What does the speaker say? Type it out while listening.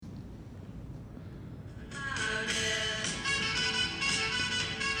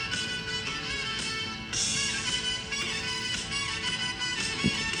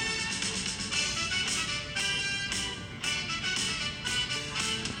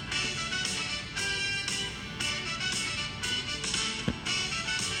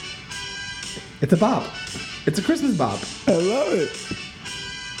It's a bop. It's a Christmas bop. I love it.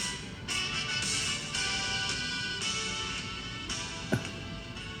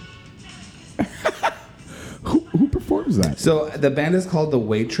 Who performs that? So the band is called The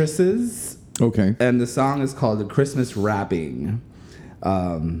Waitresses, Okay. and the song is called The Christmas Wrapping.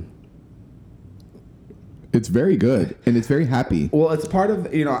 It's very good, and it's very happy. Well, it's part of,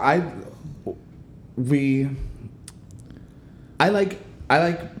 I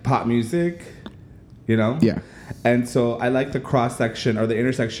like pop music, Yeah. and so I like the cross section or the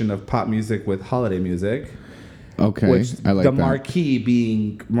intersection of pop music with holiday music. Okay. Which I like the that. marquee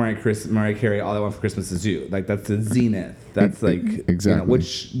being Mariah Carey, All I Want for Christmas Is You. Like that's the zenith. That's like Exactly.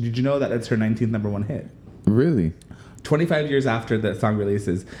 which did you know that it's her 19th number one hit? Really? 25 years after the song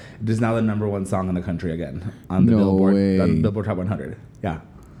releases, it is now the number one song in the country again on the No way. Billboard Top 100. Yeah,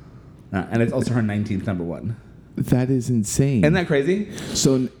 and it's also her 19th number one. That is insane. Isn't that crazy?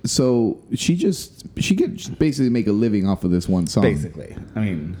 So she could basically make a living off of this one song. Basically, I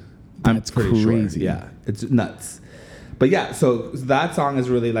mean, That's I'm pretty crazy. sure. Yeah, it's nuts. But yeah, so that song is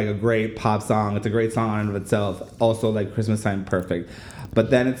really like a great pop song. It's a great song in and of itself. Also, like Christmas time, perfect. But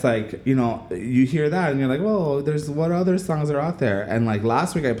then it's like, you hear that and you're like, whoa, there's what other songs are out there? And like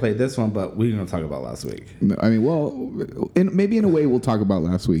last week I played this one, but we're going to talk about last week. I mean, well, maybe in a way we'll talk about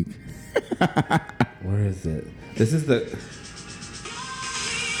last week. Where is it? This is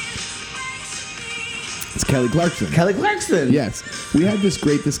It's Kelly Clarkson. Kelly Clarkson. Yes. We had this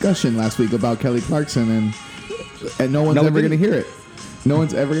great discussion last week about Kelly Clarkson, and no one's ever going to hear it. No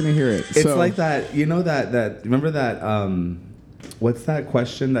one's ever going to hear it. It's like that, remember that, what's that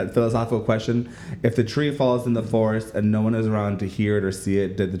question, that philosophical question? If the tree falls in the forest and no one is around to hear it or see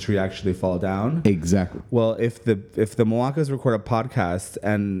it, did the tree actually fall down? Exactly. Well, if the Moakas record a podcast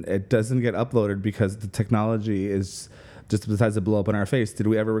and it doesn't get uploaded because the technology is just decides to blow up in our face, did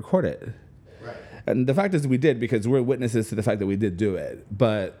we ever record it? Right. And the fact is we did, because we're witnesses to the fact that we did do it.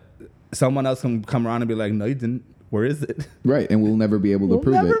 But someone else can come around and be like, no, you didn't. Where is it? Right, and we'll never be able to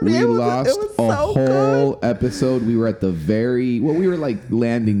prove it. We lost a whole episode. We were at the we were like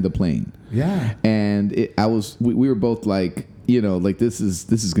landing the plane. Yeah. And we were both like, like this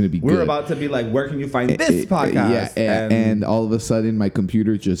is going to be good. We were about to be like, where can you find this podcast? Yeah, and all of a sudden my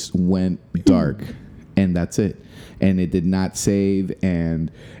computer just went dark, and that's it. And it did not save,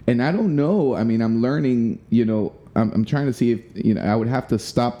 and I don't know. I mean, I'm learning, I'm trying to see if, I would have to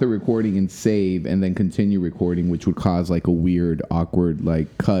stop the recording and save and then continue recording, which would cause like a weird, awkward,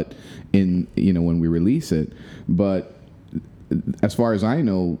 like cut in, when we release it. But as far as I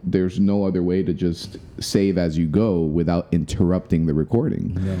know, there's no other way to just save as you go without interrupting the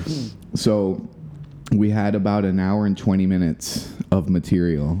recording. Yes. So we had about an hour and 20 minutes of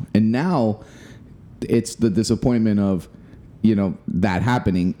material. And now it's the disappointment of, that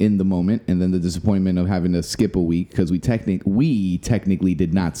happening in the moment, and then the disappointment of having to skip a week, because we technically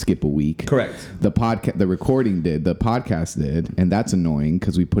did not skip a week. Correct. The recording did, the podcast did, and that's annoying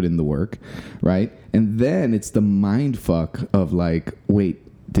because we put in the work, right? And then it's the mind fuck of like, wait,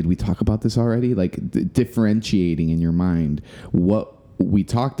 did we talk about this already? Like differentiating in your mind what we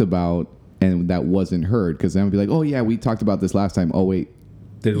talked about and that wasn't heard, because then we'd be like, oh yeah, we talked about this last time. Oh wait.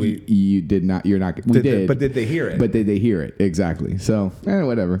 Did we? You did not. You're not. We did. But did they hear it? But did they hear it? Exactly. So,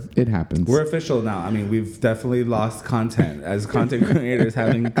 whatever. It happens. We're official now. I mean, we've definitely lost content. As content creators,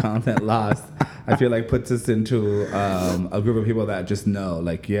 having content lost, I feel like puts us into a group of people that just know.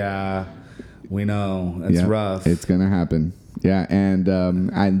 Like, yeah, we know. It's rough. It's going to happen. Yeah. And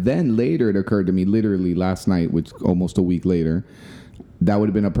then later it occurred to me, literally last night, which almost a week later, that would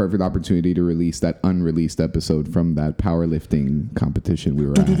have been a perfect opportunity to release that unreleased episode from that powerlifting competition we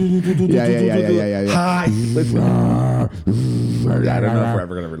were at. Yeah. Hi. I don't know if we're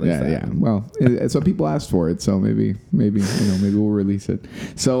ever going to release that. Yeah. Well, so people asked for it, so maybe we'll release it.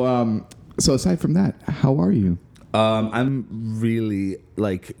 So aside from that, how are you? I'm really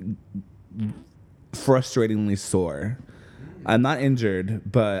like frustratingly sore. I'm not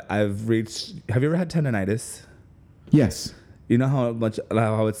injured, but I've reached. Have you ever had tendonitis? Yes. You know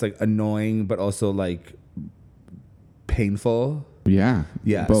how it's like annoying, but also like painful. Yeah.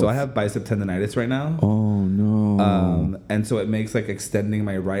 Yeah. Both. So I have bicep tendonitis right now. Oh no. And so it makes like extending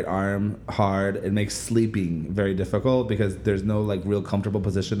my right arm hard. It makes sleeping very difficult because there's no like real comfortable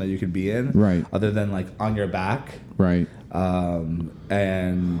position that you could be in. Right. Other than like on your back. Right. And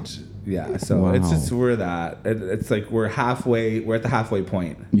yeah, so it's just it's like we're at the halfway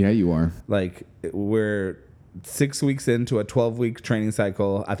point. Yeah, you are. Like we're 6 weeks into a 12-week training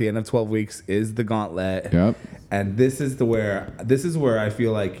cycle. At the end of 12 weeks is the gauntlet. Yep. And this is where I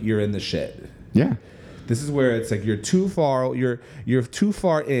feel like you're in the shit. Yeah. This is where it's like you're too far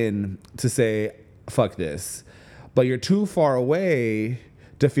in to say fuck this, but you're too far away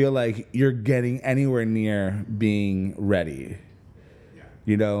to feel like you're getting anywhere near being ready.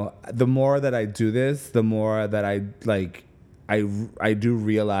 You know, the more that I do this, the more that I do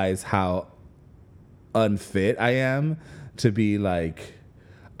realize how unfit I am to be like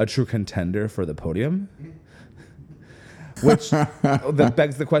a true contender for the podium. Which that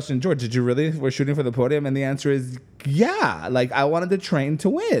begs the question, George, did you really were shooting for the podium? And the answer is yeah. Like I wanted to train to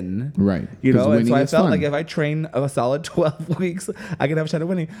win. Right. You know, and so I felt fun. like if I train a solid 12 weeks, I can have a shot at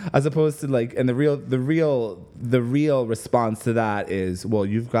winning. As opposed to like, and the real response to that is, well,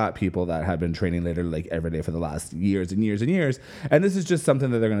 you've got people that have been training literally like every day for the last years and years and years. And this is just something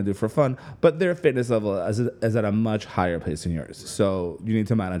that they're going to do for fun, but their fitness level is at a much higher place than yours. So you need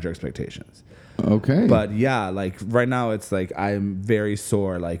to manage your expectations. Okay. But yeah, like right now it's like I'm very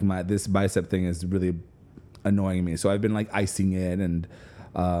sore. Like this bicep thing is really annoying me. So I've been like icing it and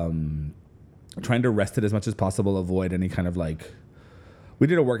trying to rest it as much as possible, avoid any kind of like, we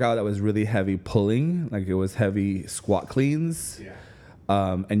did a workout that was really heavy pulling, like it was heavy squat cleans.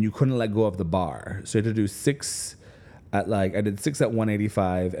 Yeah. And you couldn't let go of the bar. So you had to do 6 at like, I did 6 at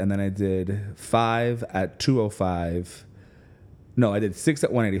 185 and then I did 5 at 205. No, I did 6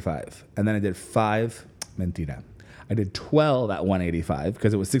 at 185, and then I did 5. Mentira. I did 12 at 185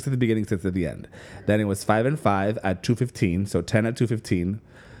 because it was 6 at the beginning, 6 at the end. Then it was 5 and 5 at 215, so 10 at 215,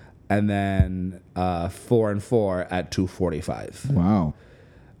 and then 4 and 4 at 245. Wow.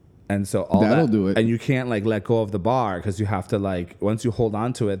 And so that'll do it. And you can't like let go of the bar because you have to like once you hold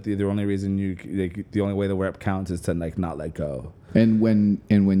on to it, the only reason the only way the rep counts is to like not let go. And when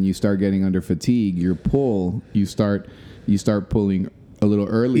you start getting under fatigue, your pull, you start pulling a little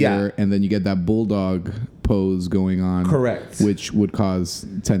earlier, and then you get that bulldog pose going on. Correct. Which would cause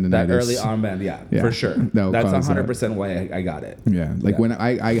tendonitis. That early arm band, yeah, for sure. That's 100% why I got it. Yeah, like when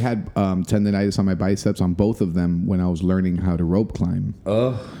I had tendonitis on my biceps on both of them when I was learning how to rope climb.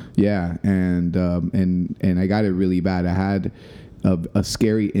 Oh. Yeah, and I got it really bad. I had a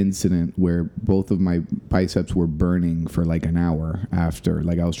scary incident where both of my biceps were burning for like an hour after.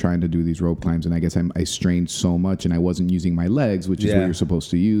 Like I was trying to do these rope climbs, and I guess I strained so much, and I wasn't using my legs, which is what you're supposed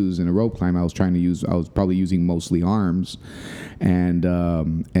to use in a rope climb. I was probably using mostly arms, and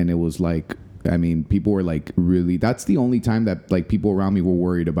it was like, I mean, people were like really, that's the only time that like people around me were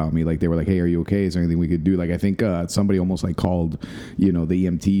worried about me. Like they were like, hey, are you okay? Is there anything we could do? Like I think somebody almost like called, the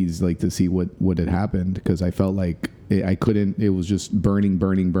EMTs like to see what had happened, because I felt like I couldn't, it was just burning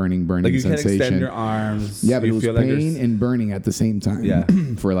like you sensation. Can't extend your arms. Yeah, but it was feel pain and burning at the same time. Yeah.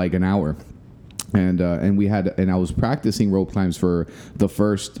 For like an hour. And I was practicing rope climbs for the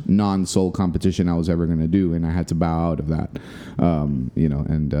first non-soul competition I was ever going to do, and I had to bow out of that, and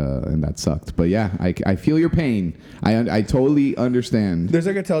that sucked. But yeah, I feel your pain. I totally understand. There's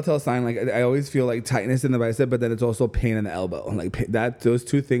like a telltale sign. Like I always feel like tightness in the bicep, but then it's also pain in the elbow. Like those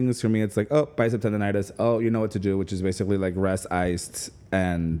two things for me, it's like, oh, bicep tendonitis. Oh, you know what to do, which is basically like rest, iced,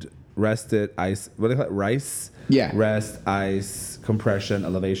 and rested, ice. What do they call it? Rice. Yeah. Rest, ice, compression,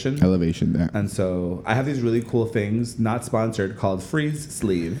 elevation. Elevation there. And so I have these really cool things, not sponsored, called Freeze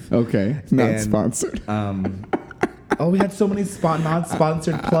Sleeve. Okay, not sponsored. We had so many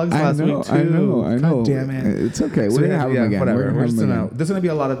non-sponsored plugs last week too. I know. God damn it. It's okay. We're gonna have them again. Whatever. There's gonna be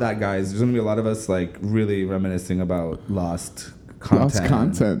a lot of that, guys. There's gonna be a lot of us like really reminiscing about lost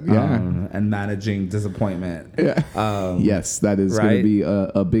content, yeah, and managing disappointment. Yeah. Yes, that is going to be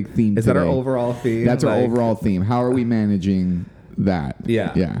a big theme. Is today. that our overall theme? That's our overall theme. How are we managing that?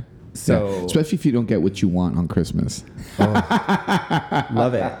 Yeah. So, especially if you don't get what you want on Christmas.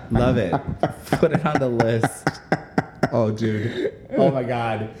 Love it. Put it on the list. Oh, dude. Oh my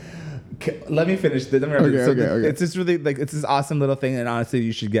God. Let me finish this. Okay. It's just really like, it's this awesome little thing, and honestly,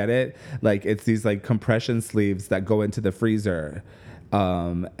 you should get it. Like, it's these like compression sleeves that go into the freezer,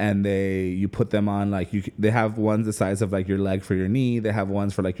 and you put them on like they have ones the size of like your leg for your knee. They have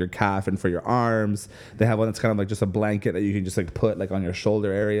ones for like your calf and for your arms. They have one that's kind of like just a blanket that you can just like put like on your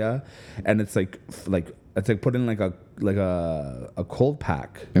shoulder area, and it's like put in like a cold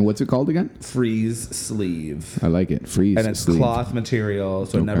pack. And what's it called again? Freeze Sleeve. I like it. Freeze and it's sleeve. Cloth material,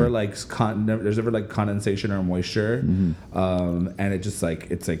 so never like there's never like condensation or moisture. Mm-hmm. And it just like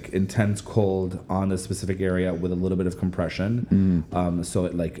it's like intense cold on a specific area with a little bit of compression. Mm-hmm. So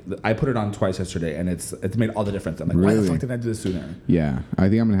it like I put it on twice yesterday, and it's made all the difference. I'm like, why the fuck didn't I do this sooner? Yeah, I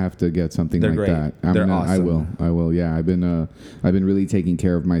think I'm gonna have to get something like great. that. They're awesome. I will. Yeah, I've been really taking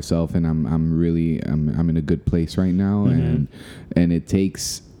care of myself, and I'm in a good place right now, and it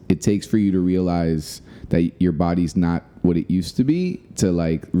takes for you to realize that your body's not what it used to be to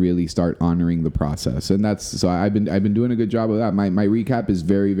like really start honoring the process. And that's, so I've been doing a good job of that. My recap is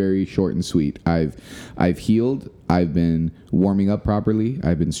very, very short and sweet. I've healed. I've been warming up properly.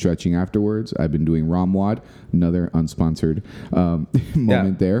 I've been stretching afterwards. I've been doing ROMWOD, another unsponsored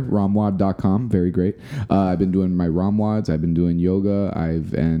moment there. ROMWOD.com, very great. I've been doing my ROMWODs. I've been doing yoga.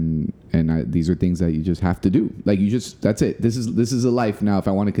 These are things that you just have to do. Like that's it. This is a life now. If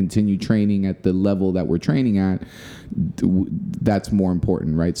I want to continue training at the level that we're training at, that's more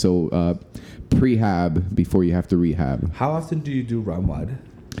important, right? So prehab before you have to rehab. How often do you do ROMWOD?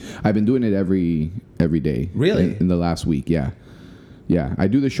 I've been doing it every day. Really? In the last week, yeah. Yeah, I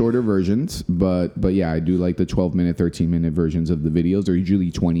do the shorter versions, but yeah, I do like the 12-minute, 13-minute versions of the videos. They're usually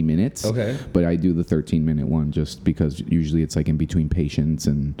 20 minutes. Okay. But I do the 13-minute one just because usually it's like in between patients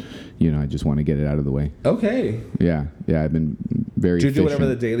and, I just want to get it out of the way. Okay. Yeah, I've been very Do you do efficient. whatever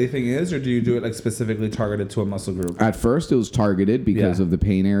the daily thing is, or do you do it like specifically targeted to a muscle group? At first, it was targeted because of the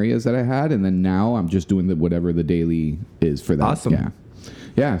pain areas that I had, and then now I'm just doing whatever the daily is for that. Awesome.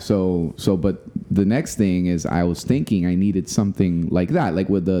 Yeah. So, but the next thing is I was thinking I needed something like that, like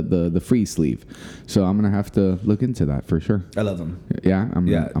with the free sleeve. So I'm gonna have to look into that for sure. I love them. Yeah, I'm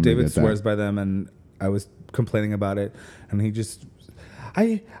David gonna get swears that. by them, and I was complaining about it, and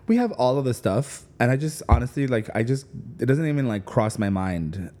we have all of the stuff, and I just honestly it doesn't even like cross my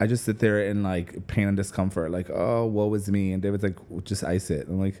mind. I just sit there in like pain and discomfort, like, oh, woe is me, and David's like, just ice it.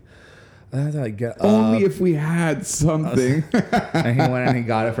 I'm like, I have to like get Only up. if we had something. And he went and he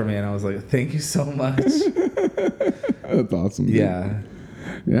got it for me, and I was like, thank you so much. That's awesome. Dude. Yeah,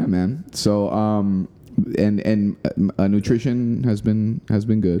 man. So and nutrition has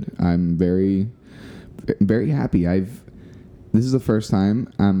been good. I'm very, very happy. This is the first time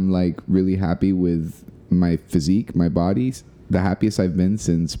I'm like really happy with my physique, my body. The happiest I've been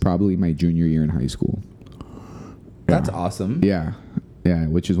since probably my junior year in high school. that's awesome. Yeah,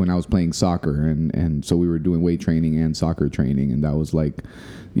 which is when I was playing soccer, and so we were doing weight training and soccer training, and that was like,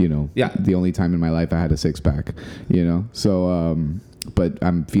 the only time in my life I had a six pack, So, but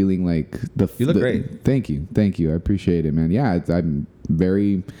I'm feeling like You look great. Thank you, I appreciate it, man. Yeah, I'm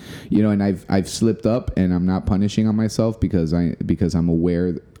very, and I've slipped up, and I'm not punishing on myself because I'm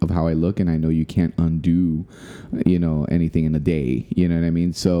aware of how I look, and I know you can't undo, anything in a day. You know what I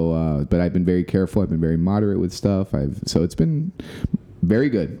mean? So, but I've been very careful. I've been very moderate with stuff. So it's been very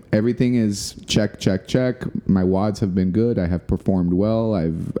good. Everything is check. My WODs have been good. I have performed well.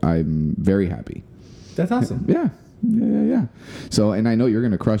 I'm very happy. That's awesome. Yeah. So, and I know you're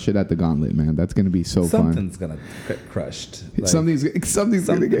gonna crush it at the Gauntlet, man. That's gonna be so Something's gonna get crushed. Like, something's gonna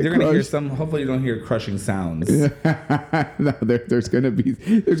get you're crushed. gonna hear some. Hopefully, you don't hear crushing sounds. No, there's gonna be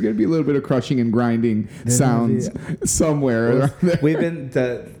a little bit of crushing and grinding sounds somewhere. We've been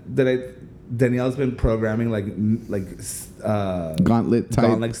Danielle's been programming Gauntlet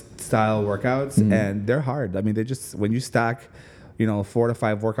style workouts, and they're hard. I mean, they just, when you stack, 4 to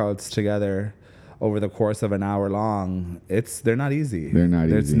 5 workouts together over the course of an hour long, they're not easy.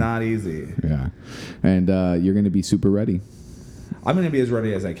 It's not easy. Yeah, and you're gonna be super ready. I'm gonna be as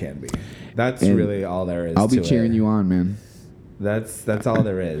ready as I can be. That's really all there is. I'll be cheering you on, man. That's all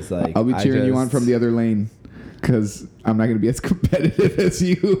there is. Like, I'll be cheering you on from the other lane. Because I'm not going to be as competitive as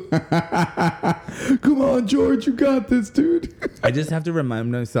you. Come on, George, you got this, dude. I just have to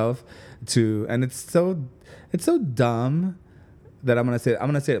remind myself and it's so dumb that I'm gonna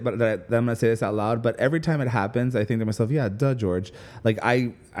say this out loud. But every time it happens, I think to myself, yeah, duh, George. Like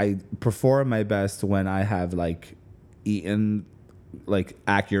I perform my best when I have like eaten like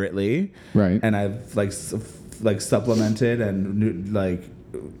accurately, right? And I've like supplemented and like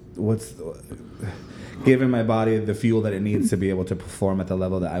giving my body the fuel that it needs to be able to perform at the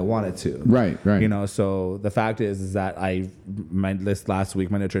level that I want it to. Right. So the fact is that last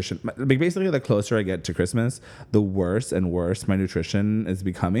week, my nutrition, basically the closer I get to Christmas, the worse and worse my nutrition is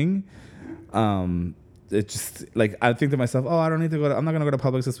becoming. It just, like, I think to myself, oh, I don't need to I'm not going to go to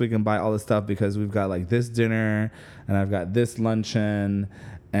Publix this week and buy all this stuff because we've got like this dinner and I've got this luncheon.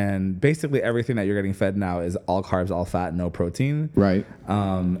 And basically everything that you're getting fed now is all carbs, all fat, no protein. Right.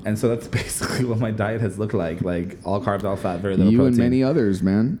 And so that's basically what my diet has looked like all carbs, all fat, very little protein. You and many others,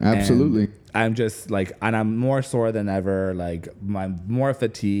 man. Absolutely. And I'm just like, and I'm more sore than ever. Like, I'm more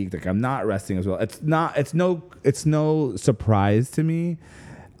fatigued. Like, I'm not resting as well. It's no surprise to me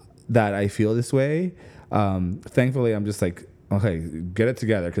that I feel this way. Thankfully, I'm just like, okay, get it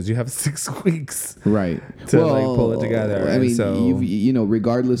together because you have 6 weeks, right, to like pull it together. I mean,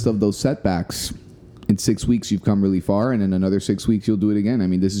 regardless of those setbacks, in 6 weeks you've come really far, and in another 6 weeks you'll do it again. I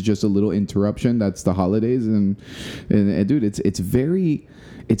mean, this is just a little interruption. That's the holidays, and dude, it's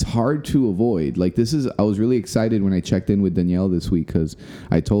it's hard to avoid. Like I was really excited when I checked in with Danielle this week because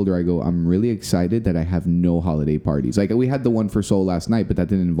I told her, I'm really excited that I have no holiday parties. Like we had the one for Seoul last night, but that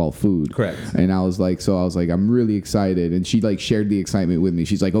didn't involve food. Correct. And I was like, I'm really excited. And she like shared the excitement with me.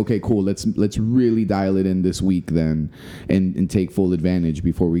 She's like, okay, cool. Let's really dial it in this week then and take full advantage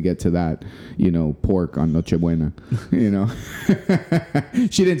before we get to that, pork on Noche Buena,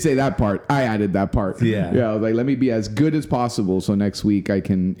 She didn't say that part. I added that part. Yeah. Yeah. I was like, let me be as good as possible so next week I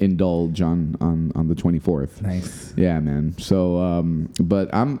can indulge on the 24th. Nice. Yeah, man. So,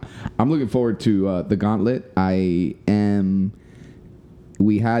 but I'm looking forward to the Gauntlet.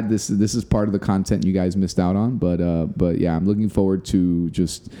 We had this is part of the content you guys missed out on, but yeah, I'm looking forward to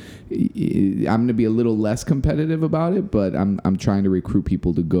I'm going to be a little less competitive about it, but I'm trying to recruit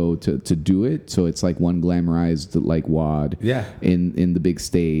people to go to do it. So it's like one glamorized like WOD in the big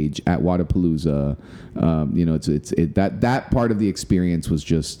stage at Wadapalooza. That part of the experience was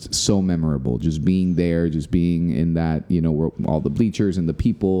just so memorable, just being there, just being in that, where all the bleachers and the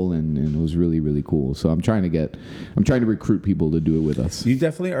people, and it was really, really cool. So I'm trying to recruit people to do it with us. You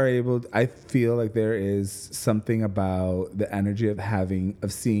definitely are able. I feel like there is something about the energy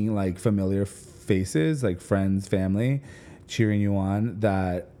of seeing like familiar faces, like friends, family, cheering you on,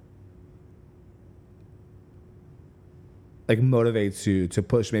 that like motivates you to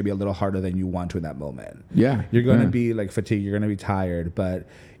push maybe a little harder than you want to in that moment. Yeah. You're going to be like fatigued. You're going to be tired, but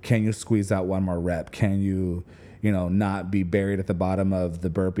can you squeeze out one more rep? Can you, not be buried at the bottom of the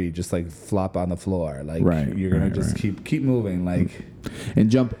burpee, just like flop on the floor? Like you're going to just keep moving, like,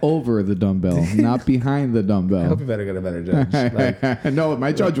 and jump over the dumbbell, not behind the dumbbell. I hope you better get a better judge. No,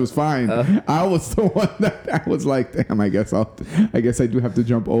 my judge was fine. I was the one that I was like, damn, I guess I do have to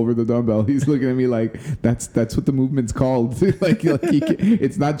jump over the dumbbell. He's looking at me like, that's what the movement's called. like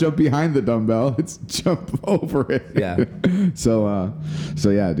it's not jump behind the dumbbell, it's jump over it. Yeah. So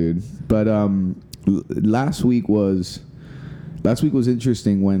yeah, dude. But last week was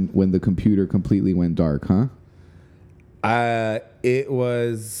interesting when the computer completely went dark, huh? It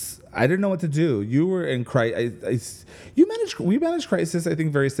was. I didn't know what to do. You were in crisis. We managed crisis. I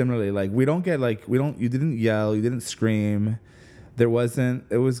think very similarly. Like you didn't yell. You didn't scream. There wasn't.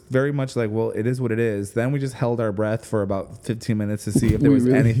 It was very much like, well, it is what it is. Then we just held our breath for about 15 minutes to see if there was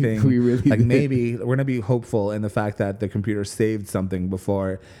anything. We really like did. Maybe we're gonna be hopeful in the fact that the computer saved something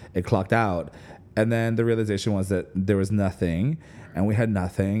before it clocked out. And then the realization was that there was nothing, and we had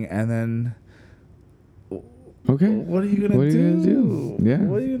nothing, and then. Okay. What are you gonna do? Yeah.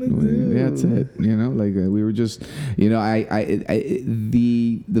 What are you gonna do? Yeah, that's it. We were just, the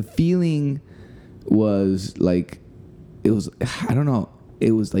feeling was like, it was, I don't know.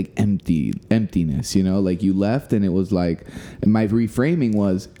 It was like emptiness, like you left and it was like, and my reframing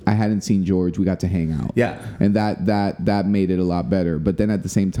was, I hadn't seen George. We got to hang out. Yeah. And that made it a lot better. But then at the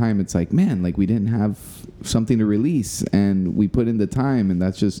same time, it's like, man, like we didn't have something to release and we put in the time, and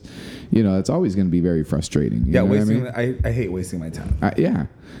that's just, it's always going to be very frustrating. You know wasting. what I mean? I hate wasting my time. Yeah.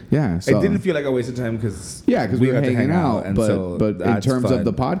 So, it didn't feel like I wasted time because we were hanging out. and but in terms of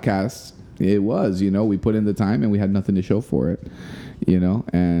the podcast, it was, we put in the time and we had nothing to show for it,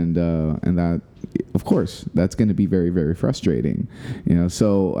 and that, of course, that's going to be very, very frustrating,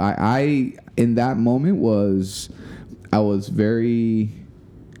 So I in that moment I was very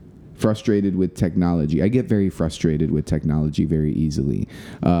frustrated with technology. I get very frustrated with technology very easily,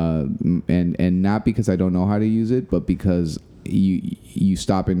 and not because I don't know how to use it, but because you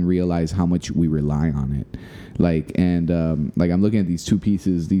stop and realize how much we rely on it. I'm looking at these two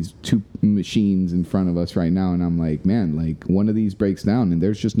machines in front of us right now, and I'm like, man, like one of these breaks down and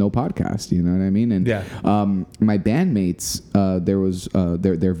there's just no podcast, you know what I mean? And my bandmates,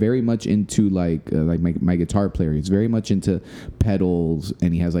 they're very much into like my guitar player. He's very much into pedals,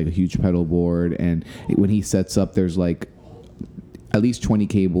 and he has like a huge pedal board, and when he sets up, there's like at least 20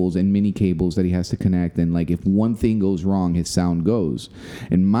 cables and mini cables that he has to connect. And like, if one thing goes wrong, his sound goes.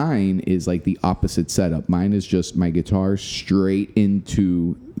 And mine is like the opposite setup. Mine is just my guitar straight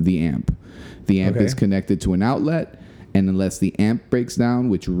into the amp. The amp is connected to an outlet. And unless the amp breaks down,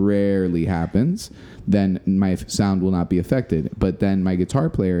 which rarely happens, then my sound will not be affected. But then my guitar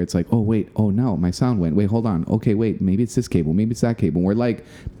player, it's like, oh no, my sound went. Wait, hold on. Okay, wait, maybe it's this cable. Maybe it's that cable. And we're like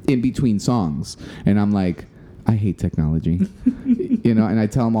in between songs. And I'm like, I hate technology, and I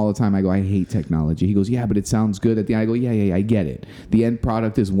tell him all the time, I go, I hate technology. He goes, yeah, but it sounds good at the end. I go, yeah, I get it. The end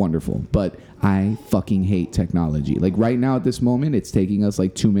product is wonderful, but I fucking hate technology. Like right now at this moment, it's taking us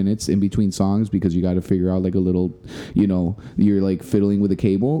like 2 minutes in between songs because you got to figure out like a little, you're like fiddling with a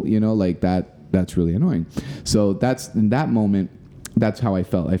cable, like that's really annoying. So that's in that moment, that's how I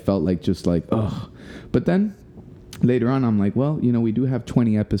felt. I felt like just like, ugh. But then later on, I'm like, well, we do have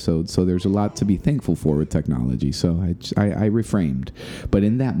 20 episodes, so there's a lot to be thankful for with technology. So I reframed. But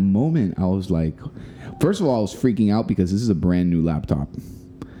in that moment, I was like, first of all, I was freaking out because this is a brand new laptop.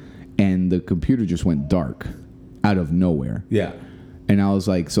 And the computer just went dark out of nowhere. Yeah. And I was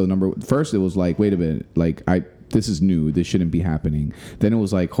like, first it was like, wait a minute, like this is new. This shouldn't be happening. Then it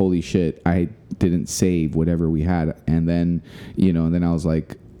was like, holy shit, I didn't save whatever we had. And then, and then I was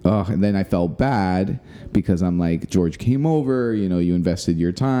like, oh, and then I felt bad because I'm like, George came over, you invested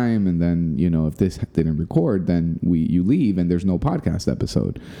your time. And then, if this didn't record, then you leave and there's no podcast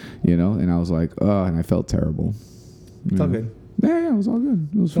episode, and I was like, oh, and I felt terrible. It's all good. Yeah, it was all good.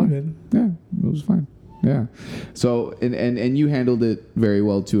 It was fine. Good. Yeah, it was fine. Yeah. So, and you handled it very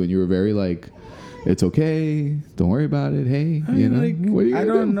well too. And you were very like, it's okay. Don't worry about it. Hey, what are you gonna I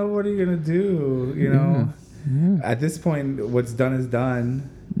don't know what are you going to do, Yeah. At this point, what's done is done.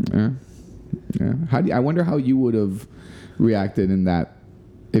 Yeah. Yeah. I wonder how you would have reacted in that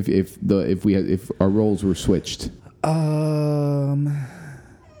if our roles were switched.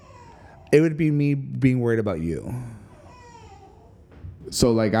 It would be me being worried about you.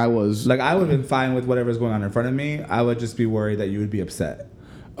 So like I would have been fine with whatever's going on in front of me. I would just be worried that you would be upset.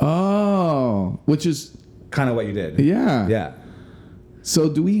 Oh, which is kind of what you did. Yeah. Yeah. So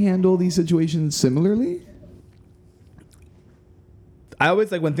do we handle these situations similarly? I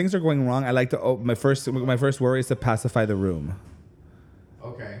always like when things are going wrong. I like to my first worry is to pacify the room.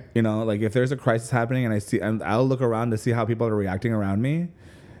 Okay. Like if there's a crisis happening and I'll look around to see how people are reacting around me.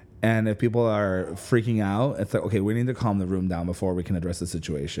 And if people are freaking out, it's like, okay, we need to calm the room down before we can address the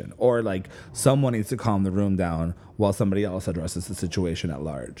situation. Or like someone needs to calm the room down while somebody else addresses the situation at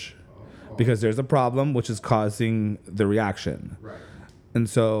large. Because there's a problem which is causing the reaction. Right. And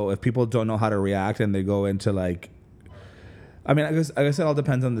so if people don't know how to react and they go into like, I guess it all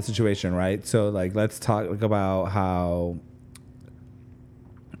depends on the situation, right? So like, let's talk about how,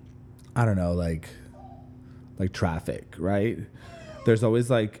 I don't know, like traffic, right? There's always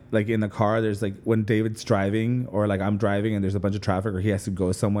like in the car, there's like when David's driving or like I'm driving and there's a bunch of traffic or he has to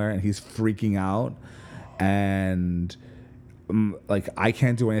go somewhere and he's freaking out and like I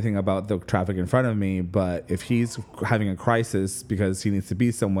can't do anything about the traffic in front of me, but if he's having a crisis because he needs to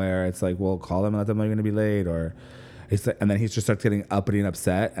be somewhere, it's like, well, call him and let them know you're going to be late, or it's like, and then he just starts getting uppity and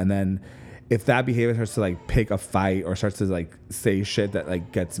upset, and then if that behavior starts to like pick a fight or starts to like say shit that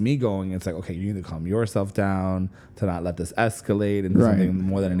like gets me going, it's like, okay, you need to calm yourself down to not let this escalate into something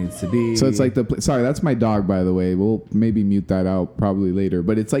more than it needs to be. So it's like sorry, that's my dog, by the way. We'll maybe mute that out probably later.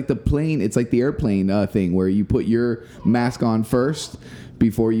 But it's like the airplane thing where you put your mask on first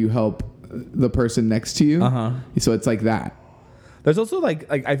before you help the person next to you. Uh-huh. So it's like that. There's also like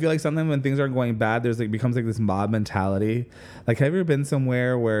I feel like sometimes when things are going bad, there's like becomes like this mob mentality. Like, have you ever been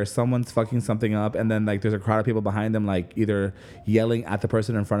somewhere where someone's fucking something up and then like there's a crowd of people behind them, like either yelling at the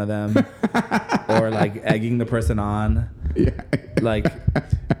person in front of them or like egging the person on? Yeah.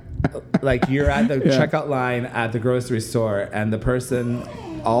 Like you're at the checkout line at the grocery store and the person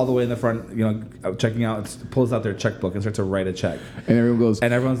all the way in the front, checking out, pulls out their checkbook and starts to write a check. And everyone goes,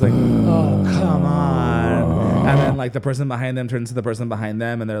 and everyone's like, oh, come on. And then like the person behind them turns to the person behind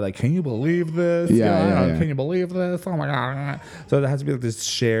them and they're like, can you believe this? Yeah. Can you believe this? Oh my God. So there has to be like this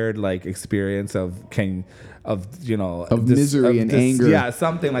shared like experience of misery and anger. Yeah,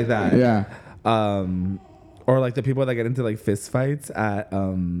 something like that. Yeah. Or like the people that get into like fist fights at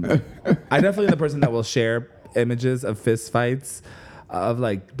I definitely am the person that will share images of fist fights of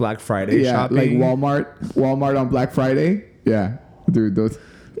like Black Friday shopping. Like Walmart on Black Friday. Yeah. Dude, those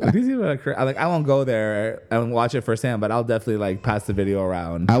these people are I won't go there and watch it firsthand, but I'll definitely like pass the video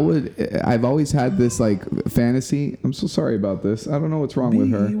around. I've always had this like fantasy. I'm so sorry about this. I don't know what's wrong with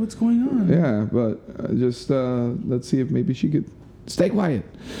her. What's going on? Yeah, but just let's see if maybe she could stay quiet.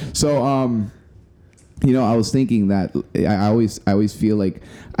 So I was thinking that I always feel like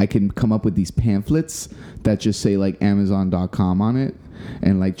I can come up with these pamphlets that just say like Amazon.com on it,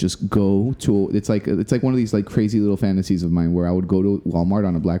 and like just go to it's like one of these like crazy little fantasies of mine where I would go to Walmart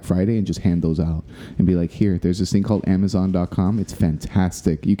on a Black Friday and just hand those out and be like, here, there's this thing called Amazon.com. It's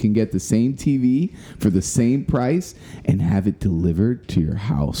fantastic. You can get the same TV for the same price and have it delivered to your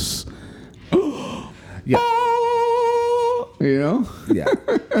house. Yeah. Yeah.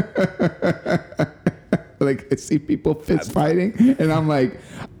 Like I see people fist fighting, and I'm like,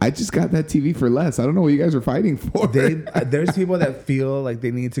 I just got that TV for less. I don't know what you guys are fighting for. There's people that feel like they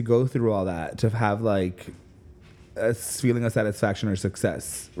need to go through all that to have like a feeling of satisfaction or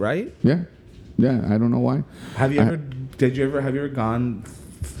success, right? Yeah. I don't know why. Have you ever gone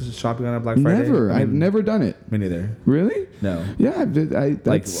shopping on a Black Friday? Never. I've never done it. Me neither. Really? No. Yeah.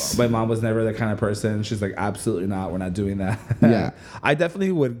 Like my mom was never the kind of person. She's like, absolutely not. We're not doing that. Yeah. I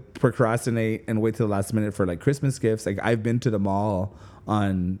definitely would procrastinate and wait till the last minute for like Christmas gifts. Like I've been to the mall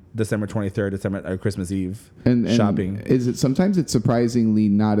on December 23rd, or Christmas Eve, and shopping. Is it sometimes it's surprisingly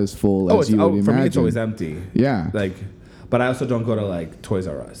not as full as you would imagine? For me, it's always empty. Yeah. Like, but I also don't go to like Toys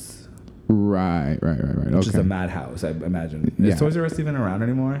R Us. Right. Which is a madhouse, I imagine. Yeah. Is Toys R Us even around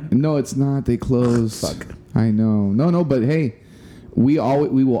anymore? No, it's not. They closed. Fuck. I know. No, but hey, we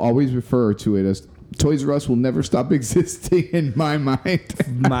will always refer to it as Toys R Us will never stop existing in my mind.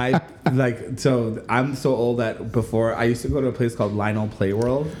 So I'm so old that before I used to go to a place called Lionel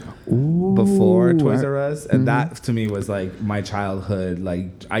Playworld before Toys R Us, and that to me was like my childhood. Like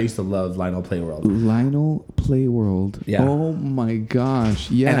I used to love Lionel Playworld. Lionel Playworld. Yeah. Oh my gosh.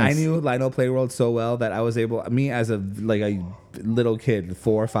 Yes. And I knew Lionel Playworld so well that I was able, me as a little kid,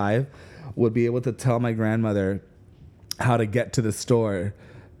 4 or 5, would be able to tell my grandmother how to get to the store.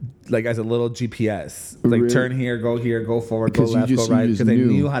 Like as a little GPS, like Really? turn here, go forward, go Because you left, just- go right, you just because I knew.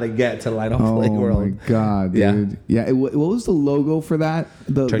 knew how to get to Lionel Oh Playworld. my god, dude. Yeah. What was the logo for that?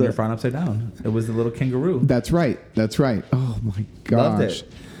 Turn your phone upside down. It was the little kangaroo. That's right. Oh my gosh. Loved it.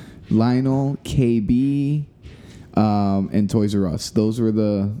 Lionel, KB, and Toys R Us. Those are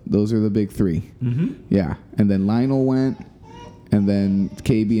the big 3. Mm-hmm. Yeah. And then Lionel went, and then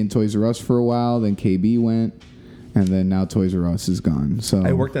KB and Toys R Us for a while. Then KB went, and then now Toys R Us is gone. So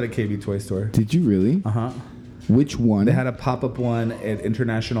I worked at a KB toy store. Did you really? Uh-huh. Which one? They had a pop-up one at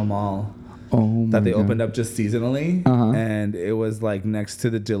International Mall Oh my that they God. opened up just seasonally. Uh-huh. And it was like next to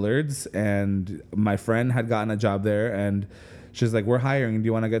the Dillards. And my friend had gotten a job there, and she's like, we're hiring. Do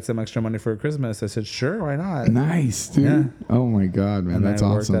you want to get some extra money for Christmas? I said, sure, why not? Nice, dude. Yeah. Oh my God, man. And That's I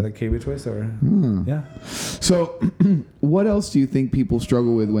awesome. worked at a KB toy store. Yeah. So, what else do you think people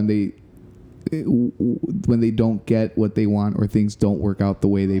struggle with when they don't get what they want or things don't work out the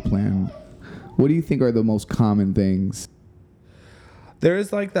way they plan? What do you think are the most common things? There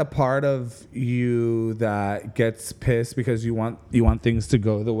is like that part of you that gets pissed because you want things to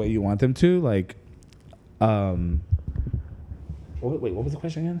go the way you want them to. Like, wait, what was the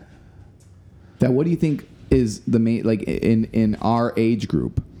question again? That what do you think is the main, like in our age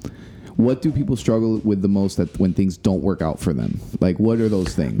group? What do people struggle with the most that when things don't work out for them? Like, what are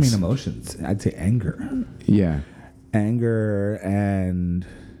those things? I mean, emotions. I'd say anger. Yeah. Anger and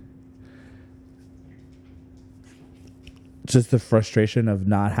just the frustration of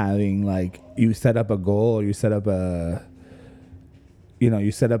not having, like, you set up a goal, you set up a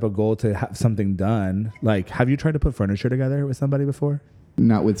goal to have something done. Like, have you tried to put furniture together with somebody before?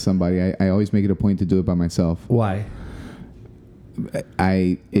 Not with somebody. I always make it a point to do it by myself. Why?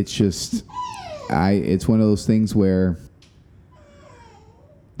 It's one of those things where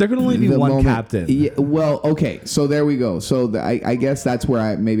There can only be one captain. Yeah, well, okay, so there we go. So I guess that's where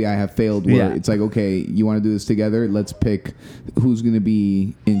I have failed. Where Yeah. it's like, okay, you want to do this together? Let's pick who's going to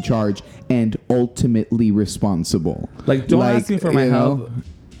be in charge and ultimately responsible. Like, don't ask me for my help.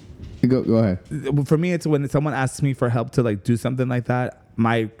 Go ahead. For me, it's when someone asks me for help to like do something like that.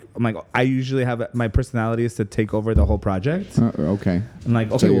 I usually have my personality is to take over the whole project. Okay. I'm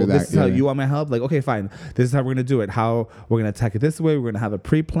like, okay, So well, you're this is how yeah. you want my help. Like, okay, fine. This is how we're gonna do it. How we're gonna attack it this way. We're gonna have a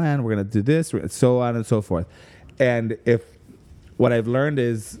pre-plan. We're gonna do this. So on and so forth. And if what I've learned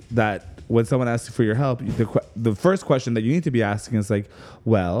is that when someone asks you for your help, the first question that you need to be asking is like,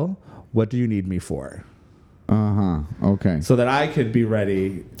 well, what do you need me for? Okay. So that I could be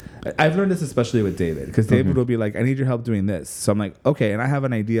ready. I've learned this especially with David, because David will be like, I need your help doing this. So I'm like, okay. And I have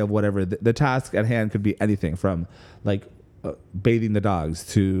an idea of whatever. The task at hand could be anything from like bathing the dogs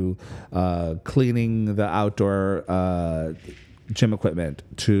to cleaning the outdoor gym equipment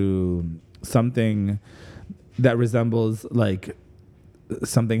to something that resembles like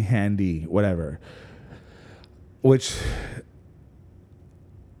something handy, whatever. Which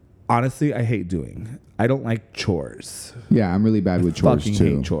honestly, I hate doing. I don't like chores. Yeah, I'm really bad with chores Fucking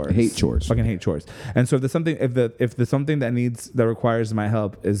too. hate chores. Hate chores. Fucking hate chores. And so if there's something that requires my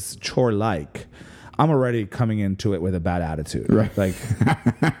help is chore like, I'm already coming into it with a bad attitude. Right. Like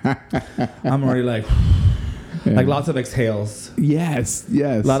I'm already like like lots of exhales. Yes.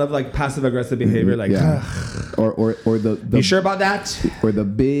 A lot of like passive aggressive behavior. Like, Yeah. or the you sure about that? or the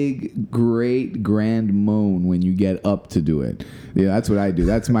big, great, grand moan when you get up to do it. Yeah, that's what I do.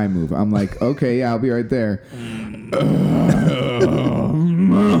 That's my move. I'm like, okay, yeah, I'll be right there.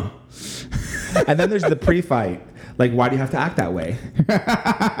 And then there's the pre-fight. Like, why do you have to act that way?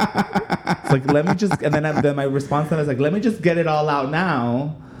 It's like, let me just, and then my response to that is like, let me just get it all out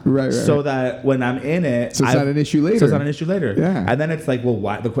now. Right. So that when I'm in it, so it's not an issue later. So it's not an issue later. Yeah. And then it's like, well,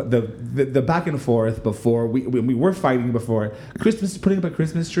 why the back and forth before we were fighting before Christmas, putting up a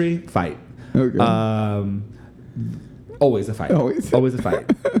Christmas tree, fight. Okay. Always a fight. Always a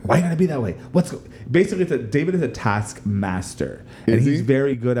fight. Why gotta be that way? Basically? David is a task master, and he's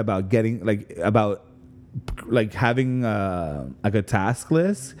very good about getting having like a task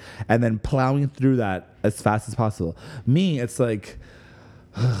list and then plowing through that as fast as possible. Me, it's like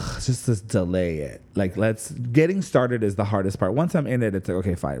just delay it. Like getting started is the hardest part. Once I'm in it, it's like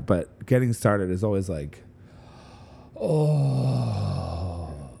okay, fine. But getting started is always like, oh.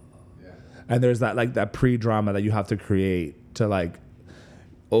 And there's that pre-drama that you have to create to like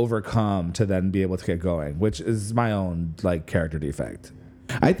overcome to then be able to get going, which is my own like character defect.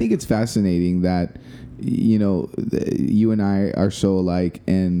 I think it's fascinating that, you know, you and I are so alike,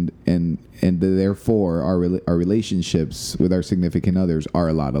 and therefore our relationships with our significant others are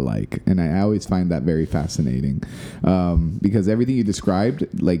a lot alike, and I always find that very fascinating, because everything you described,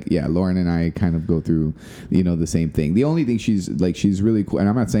 like, yeah, Lauren and I kind of go through, you know, the same thing. The only thing she's really cool, and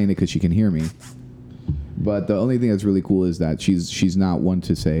I'm not saying it because she can hear me. But the only thing that's really cool is that she's not one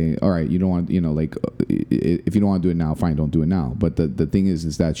to say, all right, you don't want, you know, like, if you don't want to do it now, fine, don't do it now. But the thing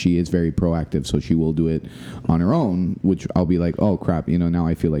is that she is very proactive, so she will do it on her own, which I'll be like, oh crap, you know, now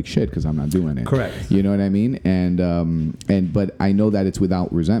I feel like shit because I'm not doing it. Correct. You know what I mean? And but I know that it's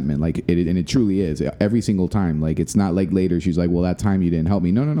without resentment, like it truly is every single time. Like, it's not like later she's like, well, that time you didn't help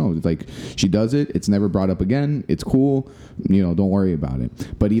me. No. It's like she does it. It's never brought up again. It's cool. You know, don't worry about it.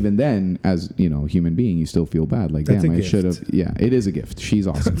 But even then, as you know, human being, you still feel bad. Like, damn, I should have. Yeah, it is a gift. She's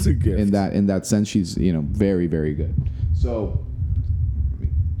awesome. It's a gift. In that sense, she's, you know, very, very good. So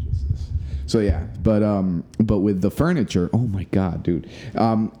yeah, but with the furniture, oh my god, dude.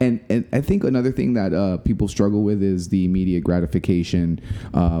 And I think another thing that people struggle with is the immediate gratification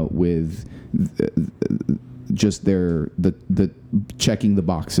with just the checking the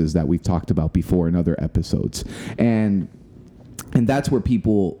boxes that we've talked about before in other episodes, and that's where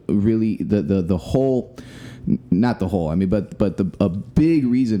people really the whole. Not the whole, I mean, but a big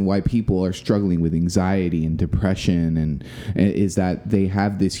reason why people are struggling with anxiety and depression and is that they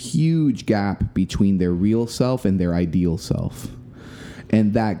have this huge gap between their real self and their ideal self,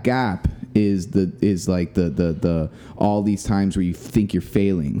 and that gap is like the all these times where you think you're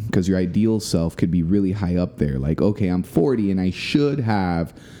failing because your ideal self could be really high up there, like, okay, I'm 40 and I should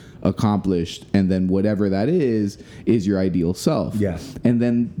have accomplished, and then whatever that is your ideal self. Yes. And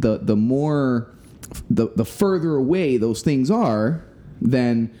then the more the further away those things are,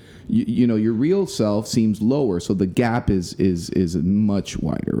 then you know, your real self seems lower, so the gap is much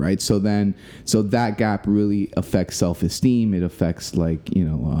wider, right? So that gap really affects self-esteem. It affects, like, you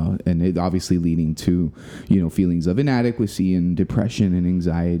know, and it obviously leading to, you know, feelings of inadequacy and depression and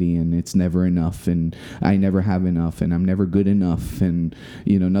anxiety, and it's never enough, and I never have enough, and I'm never good enough, and,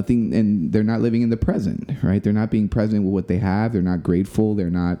 you know, nothing, and they're not living in the present, right? They're not being present with what they have. They're not grateful. They're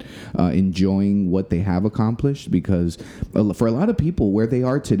not enjoying what they have accomplished, because for a lot of people, where they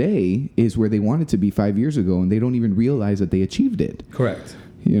are today is where they wanted to be 5 years ago, and they don't even realize that they achieved it. Correct.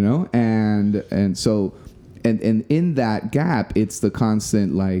 You know, and so in that gap, it's the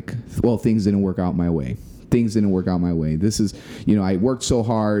constant, like, well, things didn't work out my way. Things didn't work out my way. This is, you know, I worked so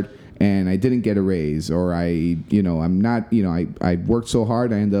hard and I didn't get a raise, or I worked so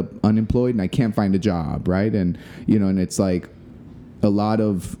hard, I end up unemployed and I can't find a job, right? And, you know, and it's like a lot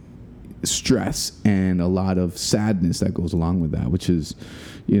of stress and a lot of sadness that goes along with that, which is,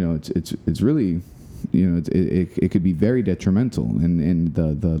 you know, it's really, you know, it could be very detrimental, and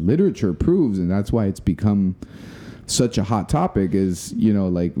the literature proves, and that's why it's become such a hot topic, is, you know,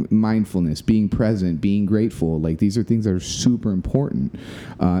 like mindfulness, being present, being grateful. Like, these are things that are super important,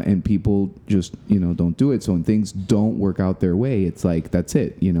 and people just, you know, don't do it. So when things don't work out their way, it's like, that's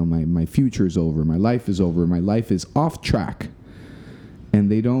it. You know, my future's over, my life is over, my life is off track. And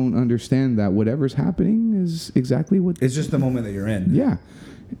they don't understand that whatever's happening is exactly what... It's just the moment that you're in. Yeah.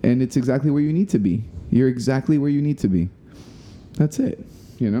 And it's exactly where you need to be. You're exactly where you need to be. That's it.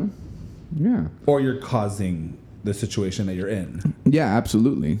 You know? Yeah. Or you're causing the situation that you're in. Yeah,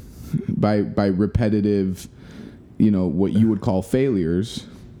 absolutely. By repetitive, you know, what you would call failures,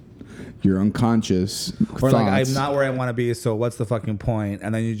 your unconscious or thoughts. Like, I'm not where I want to be, so what's the fucking point?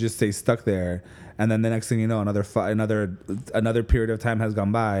 And then you just stay stuck there. And then the next thing you know, another period of time has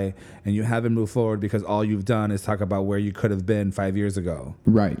gone by, and you haven't moved forward because all you've done is talk about where you could have been 5 years ago.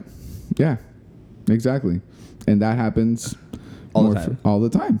 Right. Yeah. Exactly. And that happens all the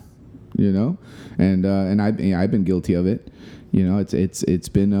time. You know, and I've been guilty of it. You know, it's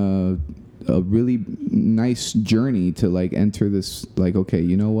been a really nice journey to like enter this, like, okay,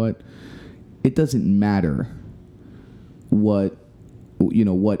 you know what? It doesn't matter what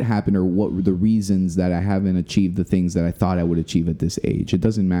happened or what were the reasons that I haven't achieved the things that I thought I would achieve at this age. It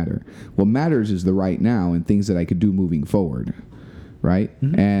doesn't matter. What matters is the right now and things that I could do moving forward. Right.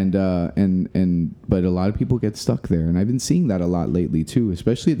 Mm-hmm. But a lot of people get stuck there. And I've been seeing that a lot lately too,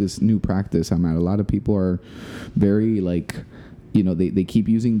 especially this new practice I'm at. A lot of people are very like, they keep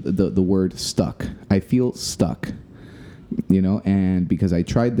using the word stuck. I feel stuck, and because I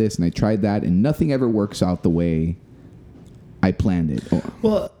tried this and I tried that and nothing ever works out the way I planned it. Oh.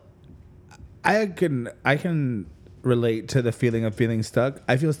 Well, I can relate to the feeling of feeling stuck.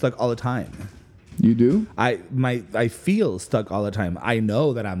 I feel stuck all the time. You do? I feel stuck all the time. I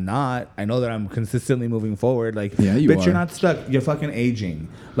know that I'm not. I know that I'm consistently moving forwlike, yeah, but you're not stuck. You're fucking aging.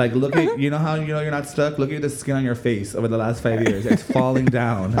 Like, look at, how you're not stuck? Look at the skin on your face over the last 5 years. It's falling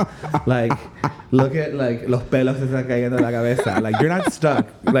down. Like, look at, like, los pelos se están cayendo de la cabeza. Like, you're not stuck.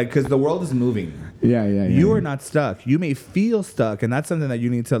 Like, because the world is moving. Yeah. You are not stuck. You may feel stuck, and that's something that you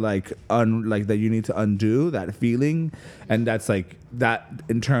need to that you need to undo that feeling, and that's like that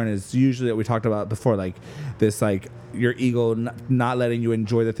in turn is usually what we talked about before, like this, like your ego not letting you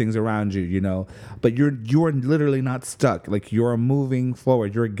enjoy the things around you, but you're literally not stuck. Like, you're moving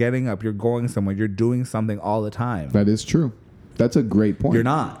forward. You're getting up. You're going somewhere. You're doing something all the time. That is true. That's a great point. You're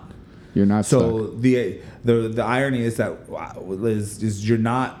not. You're not. So stuck. the irony is that is you're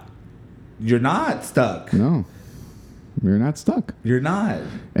not. You're not stuck. No, you're not stuck. You're not.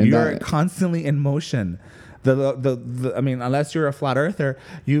 And you're constantly in motion. I mean, unless you're a flat earther,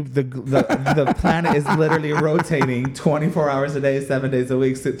 the planet is literally rotating 24 hours a day, 7 days a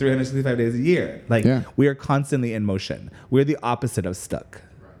week, 365 days a year. Like, we are constantly in motion. We're the opposite of stuck.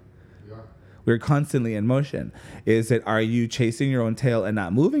 Right. We are. We're constantly in motion. Are you chasing your own tail and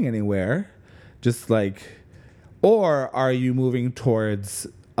not moving anywhere? Or are you moving towards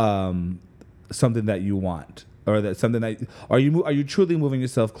something that you want, or that something that are you truly moving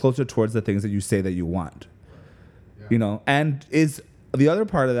yourself closer towards the things that you say that you want? Yeah. And is the other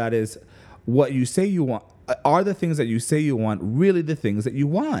part of that is what you say you want. Are the things that you say you want really the things that you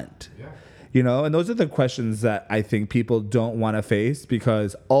want? Yeah. And those are the questions that I think people don't want to face,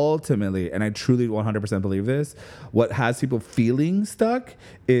 because ultimately, and I truly 100% believe this, what has people feeling stuck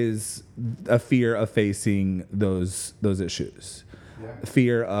is a fear of facing those issues. Yeah.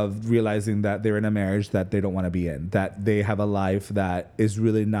 Fear of realizing that they're in a marriage that they don't want to be in, that they have a life that is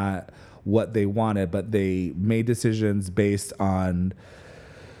really not what they wanted, but they made decisions based on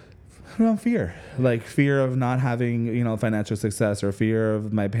fear, like fear of not having, financial success, or fear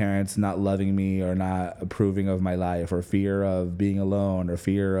of my parents not loving me or not approving of my life, or fear of being alone, or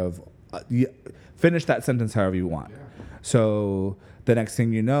fear of finish that sentence however you want. Yeah. So the next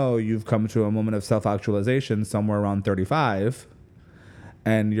thing you know, you've come to a moment of self-actualization somewhere around 35.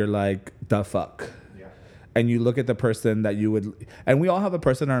 And you're like, the fuck? Yeah. And you look at the person that you would, and we all have a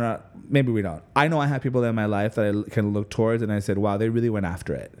person, or not, maybe we don't. I know I have people in my life that I can look towards, and I said, wow, they really went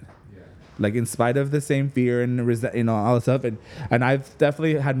after it. Yeah. Like, in spite of the same fear and all this stuff. And I've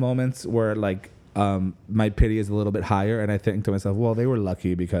definitely had moments where, like, my pity is a little bit higher, and I think to myself, well, they were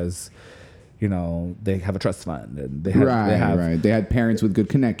lucky because, they have a trust fund, and they had parents with good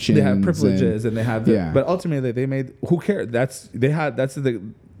connections. They have privileges, and they have. But ultimately, they made. Who cares? That's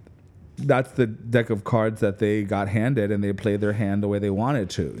the deck of cards that they got handed, and they played their hand the way they wanted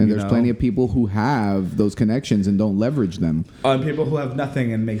to. And there's plenty of people who have those connections and don't leverage them. And people who have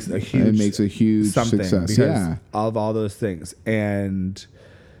nothing and makes a huge success because of all those things. And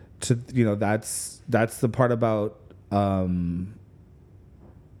that's the part about.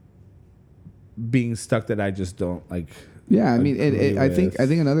 Being stuck that I just don't like. Yeah, I mean, I think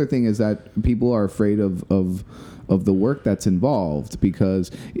another thing is that people are afraid of the work that's involved, because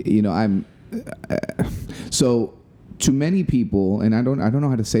I'm so to many people, and I don't know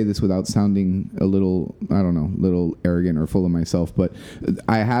how to say this without sounding a little arrogant or full of myself, but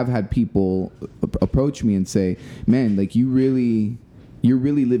I have had people approach me and say, "Man, like you're really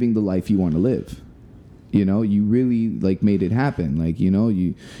living the life you want to live." You really like made it happen. Like, you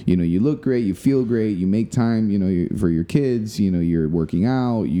look great, you feel great, you make time, for your kids, you're working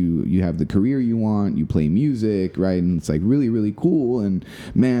out, you have the career you want, you play music, right? And it's like really, really cool. And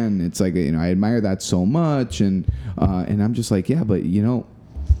man, it's like, I admire that so much. And I'm just like, yeah, but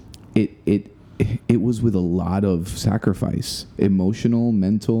it was with a lot of sacrifice, emotional,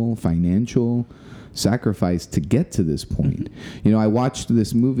 mental, financial sacrifice to get to this point. I watched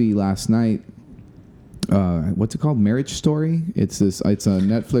this movie last night. what's it called? Marriage Story. It's a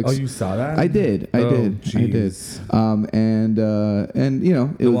Netflix. Oh, you saw that? I did. I did. And you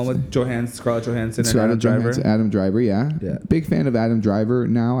know, the one with Scarlett Johansson and Adam Driver. Adam Driver, yeah. Big fan of Adam Driver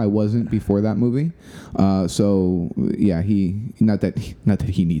now. I wasn't before that movie. So yeah, not that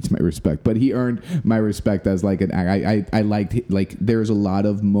he needs my respect, but he earned my respect as like an actor. I liked, like, there's a lot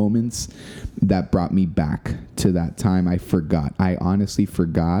of moments that brought me back to that time. I honestly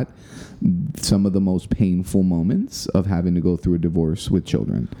forgot some of the most painful moments of having to go through a divorce with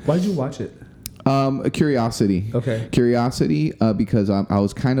children. Why did you watch it? A curiosity. Okay. Curiosity, because I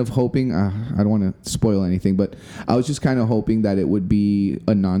was kind of hoping, I don't want to spoil anything, but I was just kind of hoping that it would be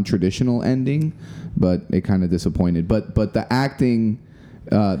a non-traditional ending, but it kind of disappointed. But the acting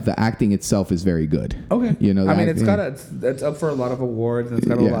itself is very good. Okay. You know, I mean, it's up for a lot of awards, and it's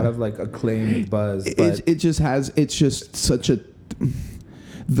got a lot of like acclaimed buzz. But it's just such a,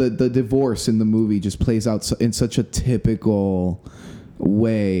 the divorce in the movie just plays out in such a typical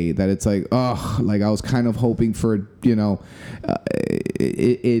way that it's like, oh, like I was kind of hoping for, you know,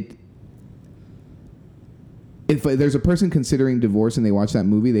 if there's a person considering divorce and they watch that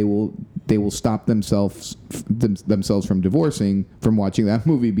movie, they will stop themselves from divorcing from watching that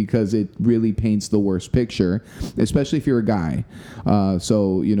movie, because it really paints the worst picture, especially if you're a guy.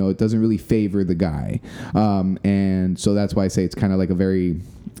 So, you know, it doesn't really favor the guy. And so that's why I say it's kind of like a very,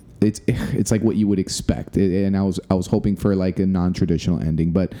 it's like what you would expect, and I was hoping for like a non-traditional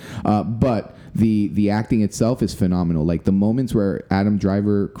ending, but the acting itself is phenomenal. Like the moments where Adam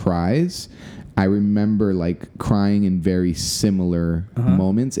Driver cries, I remember like crying in very similar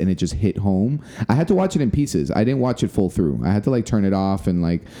moments, and it just hit home. I had to watch it in pieces. I didn't watch it full through. I had to like turn it off and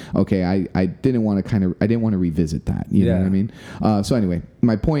like, okay, I didn't want to revisit that. You know what I mean? So anyway,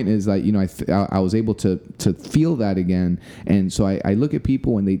 my point is that, you know, I was able to feel that again. And so I look at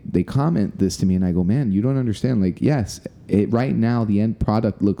people and they comment this to me, and I go, man, you don't understand. Like, yes, right now the end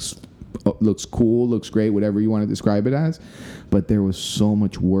product looks cool, looks great, whatever you want to describe it as, but there was so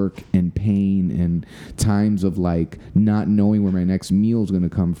much work and pain and times of like not knowing where my next meal is going to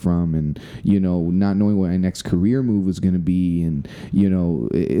come from, and, you know, not knowing what my next career move was going to be, and, you know,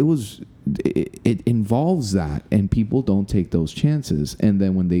 it involves that, and people don't take those chances. And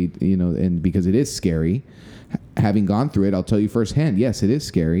then when they, you know, and because it is scary, having gone through it, I'll tell you firsthand, yes, it is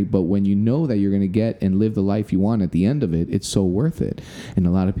scary, but when you know that you're going to get and live the life you want at the end of it, it's so worth it. And a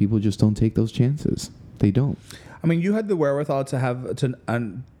lot of people just don't take those chances. They don't. I mean, you had the wherewithal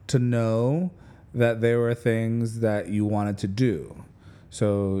to know that there were things that you wanted to do.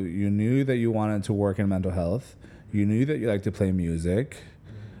 So you knew that you wanted to work in mental health. You knew that you liked to play music.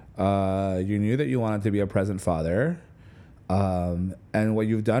 You knew that you wanted to be a present father. And what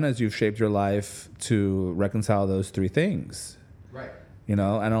you've done is you've shaped your life to reconcile those three things. Right. You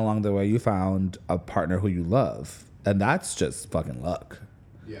know, and along the way you found a partner who you love. And that's just fucking luck.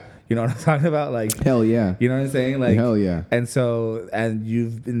 Yeah. You know what I'm talking about? Like, hell yeah. You know what I'm saying? Like, hell yeah. And so, and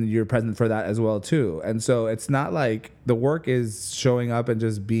you're present for that as well too. And so it's not like the work is showing up and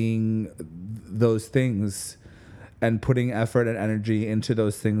just being those things and putting effort and energy into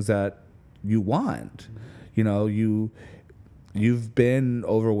those things that you want. Mm-hmm. You know, you've been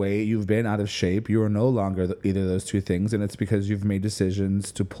overweight, you've been out of shape, you are no longer either of those two things, and it's because you've made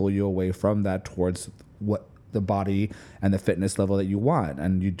decisions to pull you away from that towards what the body and the fitness level that you want.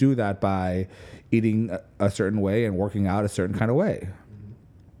 And you do that by eating a certain way and working out a certain kind of way.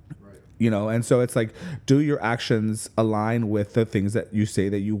 Right. You know, and so it's like, do your actions align with the things that you say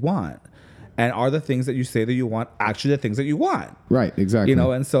that you want? And are the things that you say that you want actually the things that you want? Right, exactly. You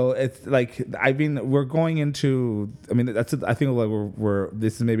know, and so it's like, I mean, we're going into, I mean, I think like we're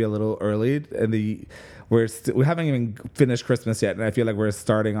this is maybe a little early, and we haven't even finished Christmas yet, and I feel like we're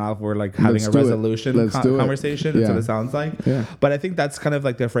starting off, we're like having a resolution conversation. That's what it sounds like. Yeah. But I think that's kind of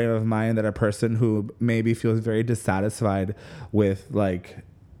like the frame of mind that a person who maybe feels very dissatisfied with like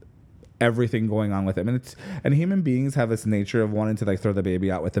everything going on with him, and human beings have this nature of wanting to like throw the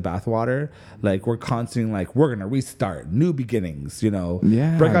baby out with the bathwater. Like we're constantly like, we're gonna restart, new beginnings, you know,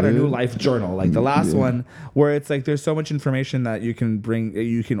 break out a new life journal, like the last one, where it's like there's so much information that you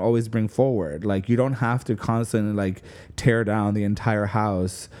can always bring forward. Like you don't have to constantly like tear down the entire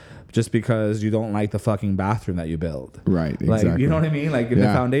house just because you don't like the fucking bathroom that you build. Right, like, exactly. You know what I mean? Like if the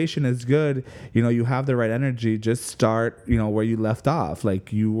foundation is good, you know, you have the right energy, just start, you know, where you left off.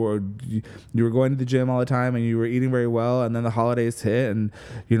 Like you were going to the gym all the time and you were eating very well, and then the holidays hit, and,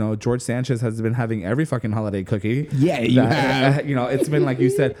 you know, George Sanchez has been having every fucking holiday cookie. Yeah, you have. You know, it's been like you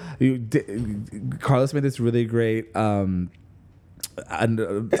said, Carlos made this really great an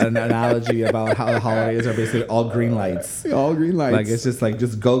analogy about how the holidays are basically all green lights. All green lights. Like it's just like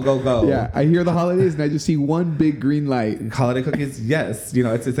go go go. Yeah, I hear the holidays and I just see one big green light. Holiday cookies, yes. You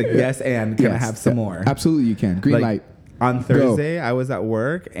know, it's like yes, and can I have some more? Absolutely, you can. Green light. On Thursday, I was at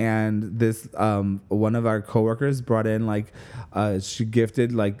work and this one of our coworkers brought in like she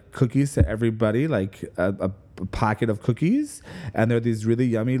gifted like cookies to everybody, like a packet of cookies, and they're these really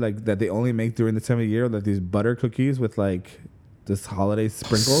yummy like that they only make during the time of year, like these butter cookies with like this holiday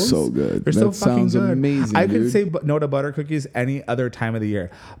sprinkles. So good. They're so fucking good. Amazing. I could say no to butter cookies any other time of the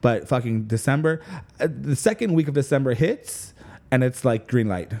year, but fucking December, the second week of December hits, and it's like green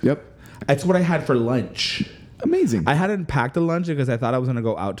light. Yep. It's what I had for lunch. Amazing. I hadn't packed a lunch because I thought I was going to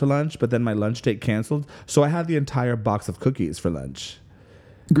go out to lunch, but then my lunch date canceled, so I had the entire box of cookies for lunch.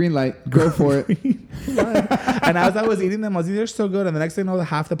 Green light. Go for it. And as I was eating them, I was like, they're so good. And the next thing I know,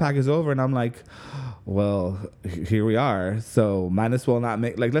 half the pack is over, and I'm like, well, here we are. So might as well not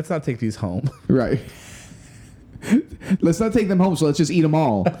make, like, let's not take these home. Right. Let's not take them home, so let's just eat them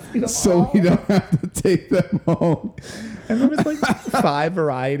all. We don't have to take them home. And there was like 5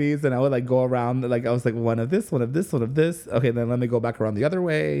 varieties, and I would like go around, like I was like one of this, one of this, one of this. Okay, then let me go back around the other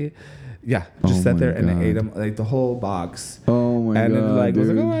way. Yeah, just sat there and I ate them, like the whole box. Oh my god! And then like dude. was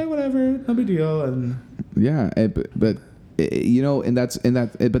like, all right, whatever, no big deal. And yeah, but you know,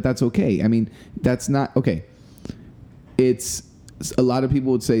 but that's okay. I mean, that's not okay. It's a lot of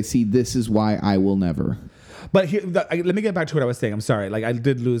people would say, see, this is why I will never. But here, let me get back to what I was saying. I'm sorry. Like, I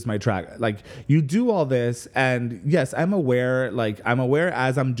did lose my track. Like, you do all this, and yes, I'm aware. Like, I'm aware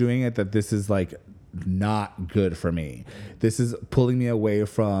as I'm doing it that this is like not good for me. This is pulling me away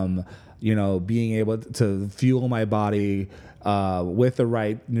from, you know, being able to fuel my body with the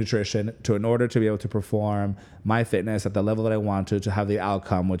right nutrition in order to be able to perform my fitness at the level that I want to have the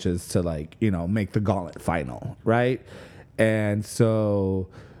outcome, which is to, like, you know, make the gauntlet final, right? And so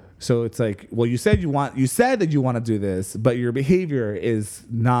it's like, well, you said that you want to do this, but your behavior is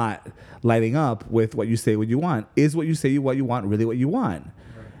not lighting up with what you say what you want. Is what you say what you want really what you want?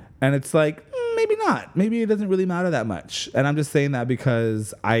 Right. And it's like, maybe not. Maybe it doesn't really matter that much. And I'm just saying that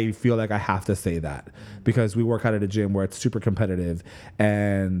because I feel like I have to say that, because we work out at a gym where it's super competitive,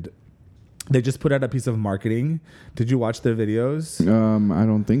 and they just put out a piece of marketing. Did you watch their videos? I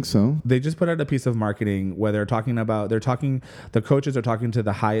don't think so. They just put out a piece of marketing where the coaches are talking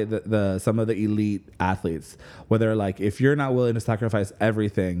to some of the elite athletes, where they're like, if you're not willing to sacrifice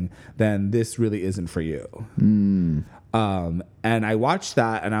everything, then this really isn't for you. And I watched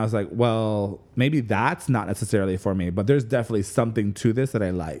that and I was like, well, maybe that's not necessarily for me, but there's definitely something to this that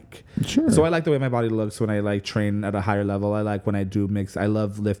I like. Sure. So I like the way my body looks when I like train at a higher level. I like when I do mix. I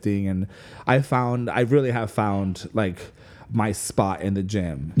love lifting, and I really have found like my spot in the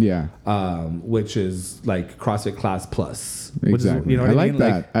gym. Yeah. Which is like CrossFit Class Plus. Exactly. Is, you know what I mean?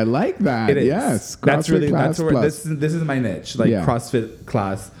 I like that. It is. Yes. That's where this is my niche. Like CrossFit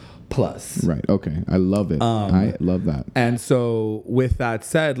Class Plus. Right. Okay. I love it. I love that. And so with that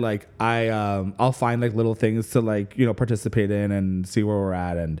said, like I'll find like little things to, like, you know, participate in and see where we're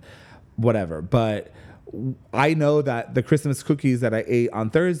at and whatever. But I know that the Christmas cookies that I ate on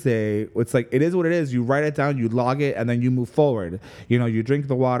Thursday, it's like, it is what it is. You write it down, you log it, and then you move forward. You know, you drink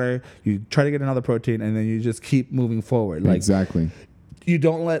the water, you try to get another protein, and then you just keep moving forward. Like, exactly. You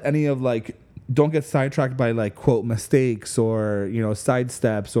don't let any of don't get sidetracked by like quote mistakes or, you know, side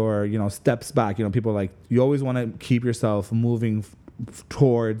steps or, you know, steps back. You know, people like, you always want to keep yourself moving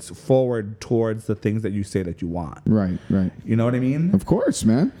forward towards the things that you say that you want. Right. You know what I mean? Of course,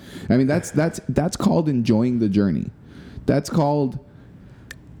 man. I mean, that's called enjoying the journey. That's called,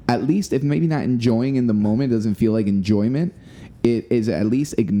 at least if maybe not enjoying in the moment, doesn't feel like enjoyment, it is at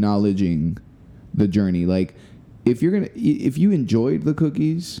least acknowledging the journey. Like, if you enjoyed the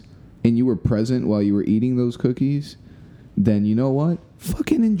cookies and you were present while you were eating those cookies, then you know what?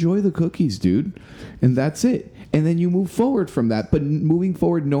 Fucking enjoy the cookies, dude. And that's it. And then you move forward from that, but moving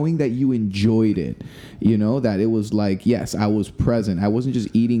forward knowing that you enjoyed it. You know, that it was like, yes, I was present. I wasn't just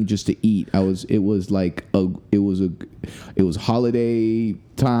eating just to eat. It was holiday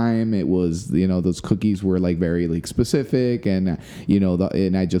time. It was, you know, those cookies were like very like specific, and you know,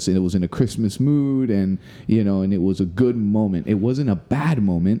 it was in a Christmas mood, and you know, and it was a good moment. It wasn't a bad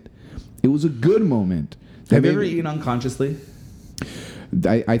moment. It was a good moment. Have you ever eaten unconsciously?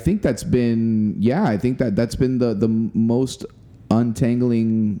 I think that's been, I think that's been the most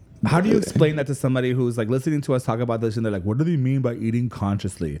untangling. How do you explain that to somebody who's like listening to us talk about this and they're like, what do they mean by eating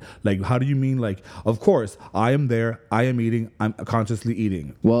consciously? Like, how do you mean, like, of course, I am there, I am eating, I'm consciously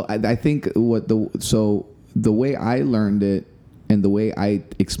eating. Well, I think the way I learned it, And the way I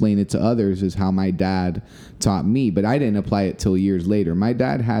explain it to others is how my dad taught me, but I didn't apply it till years later. My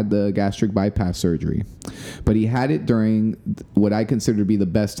dad had the gastric bypass surgery, but he had it during what I consider to be the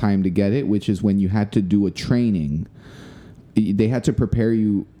best time to get it, which is when you had to do a training. They had to prepare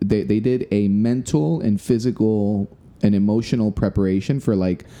you. They did a mental and physical and emotional preparation for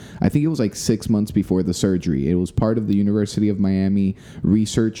I think it was 6 months before the surgery. It was part of the University of Miami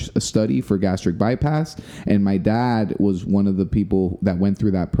research study for gastric bypass. And my dad was one of the people that went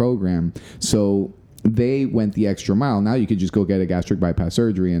through that program. So they went the extra mile. Now you could just go get a gastric bypass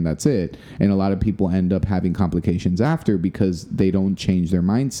surgery and that's it. And a lot of people end up having complications after because they don't change their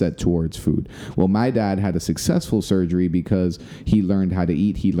mindset towards food. Well, my dad had a successful surgery because he learned how to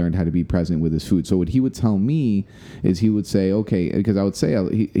eat. He learned how to be present with his food. So what he would tell me is he would say, okay, because I would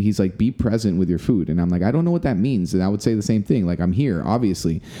say, he's like, be present with your food. And I'm like, I don't know what that means. And I would say the same thing. Like, I'm here,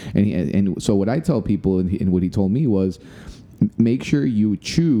 obviously. And so what I tell people and what he told me was, make sure you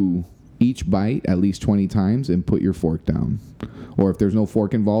chew each bite at least 20 times and put your fork down. Or if there's no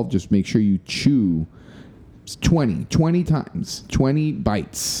fork involved, just make sure you chew 20 times, 20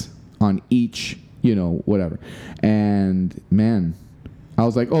 bites on each, whatever. And man, I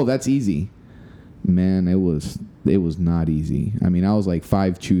was like, oh, that's easy. Man, it was not easy. I mean, I was like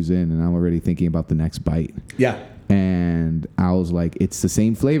 5 chews in and I'm already thinking about the next bite. Yeah. And I was like, it's the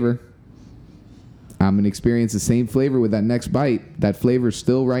same flavor. I'm going to experience the same flavor with that next bite. That flavor's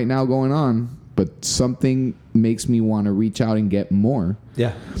still right now going on, but something makes me want to reach out and get more.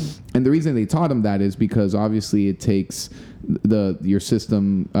 Yeah. And the reason they taught him that is because obviously it takes your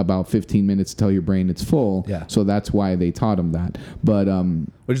system about 15 minutes to tell your brain it's full. Yeah. So that's why they taught him that. But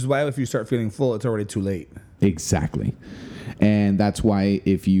which is why if you start feeling full, it's already too late. Exactly. And that's why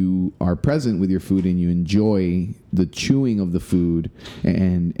if you are present with your food and you enjoy the chewing of the food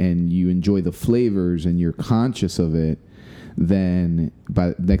and you enjoy the flavors and you're conscious of it, then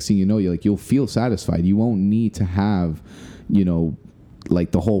by next thing you know, you'll feel satisfied. You won't need to have,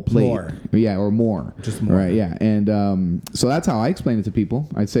 like the whole plate. More. Yeah, or more. Just more. Right, yeah. And so that's how I explain it to people.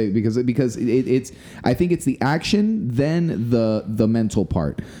 I'd say because it's I think it's the action, then the mental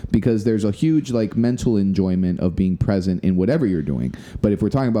part. Because there's a huge mental enjoyment of being present in whatever you're doing. But if we're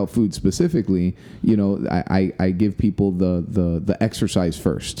talking about food specifically, I give people the exercise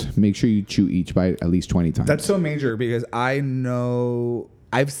first. Make sure you chew each bite at least 20 times. That's so major because I know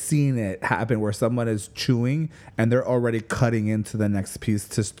I've seen it happen where someone is chewing and they're already cutting into the next piece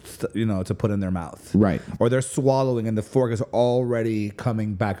to put in their mouth. Right. Or they're swallowing and the fork is already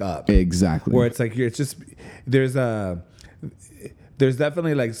coming back up. Exactly. Where it's like there's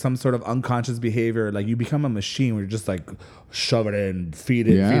definitely some sort of unconscious behavior. Like you become a machine where you're just shove it in, feed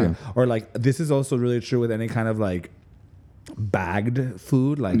it, feed it. Or this is also really true with any kind of bagged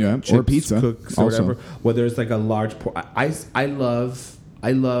food, chips, or pizza, cooks, or whatever. Whether it's a large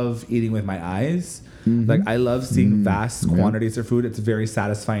I love eating with my eyes. Mm-hmm. I love seeing vast quantities of food. It's very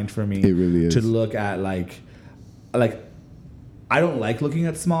satisfying for me. It really is. To look at I don't like looking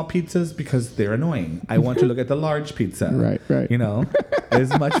at small pizzas because they're annoying. I want to look at the large pizza. Right.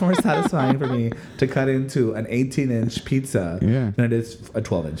 It's much more satisfying for me to cut into an 18-inch pizza than it is a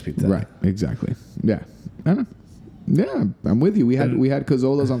 12-inch pizza. Right, exactly. Yeah. I don't know. Yeah, I'm with you. We had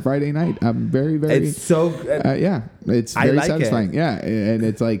Cazzolas on Friday night. I'm very, very. It's so. It's very satisfying. Yeah, and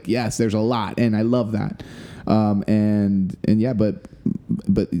it's yes, there's a lot, and I love that. And yeah, but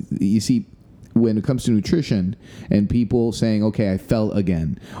you see, when it comes to nutrition and people saying, okay, I fell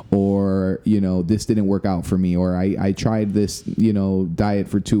again, or, this didn't work out for me, or I tried this, diet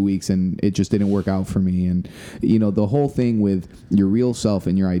for 2 weeks and it just didn't work out for me. And, the whole thing with your real self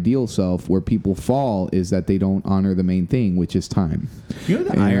and your ideal self where people fall is that they don't honor the main thing, which is time.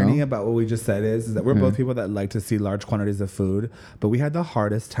 The irony about what we just said is that we're both people that like to see large quantities of food, but we had the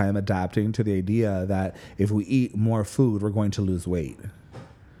hardest time adapting to the idea that if we eat more food, we're going to lose weight.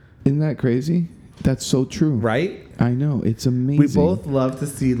 Isn't that crazy? That's so true. Right? I know. It's amazing. We both love to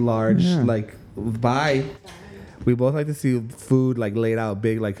see large, we both like to see food laid out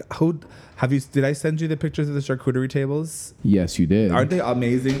big. Did I send you the pictures of the charcuterie tables? Yes, you did. Aren't they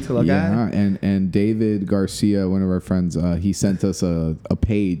amazing to look at? Yeah, and David Garcia, one of our friends, he sent us a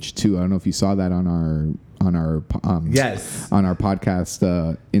page too. I don't know if you saw that on our yes, on our podcast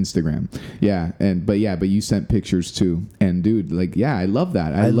Instagram. But you sent pictures too, and dude, I love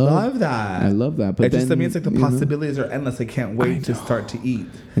that. I love that. But it means the possibilities are endless. I can't wait to start to eat.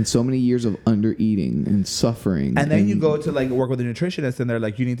 And so many years of under eating and suffering. And then you go to work with a nutritionist, and they're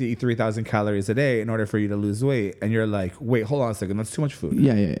like, you need to eat 3,000 calories a day in order for you to lose weight. And you're like, wait, hold on a second, that's too much food.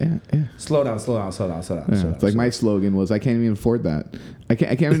 Yeah. Slow down. Yeah. My slogan was, I can't even afford that. I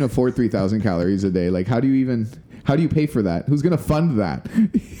can't even afford 3,000 calories a day. How do you even How do you pay for that? Who's gonna fund that?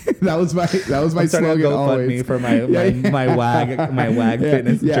 that was my slogan always. For my WAG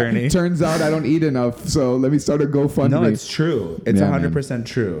fitness journey. Turns out I don't eat enough, so let me start a GoFundMe. No, it's true. It's 100%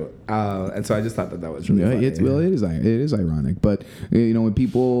 true. And so I just thought that was really funny. It is ironic, but when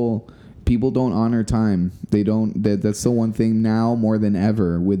people don't honor time. They don't. That's the one thing now more than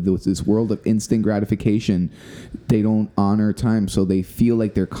ever with this world of instant gratification. They don't honor time, so they feel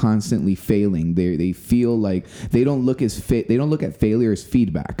like they're constantly failing. They feel like they don't look at failure as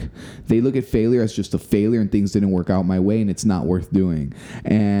feedback. They look at failure as just a failure and things didn't work out my way and it's not worth doing.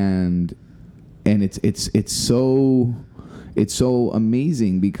 And it's so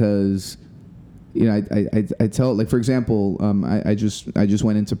amazing because. I tell, like, for example, I just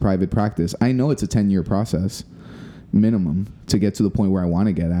went into private practice. I know it's a 10-year process minimum to get to the point where I want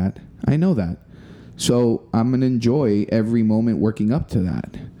to get at. I know that. So I'm going to enjoy every moment working up to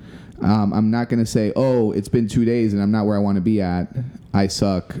that. I'm not going to say, oh, it's been 2 days and I'm not where I want to be at. I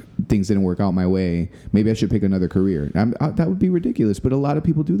suck. Things didn't work out my way. Maybe I should pick another career. That would be ridiculous, but a lot of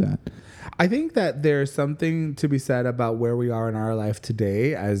people do that. I think that there's something to be said about where we are in our life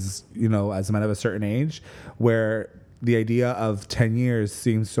today as men of a certain age, where the idea of 10 years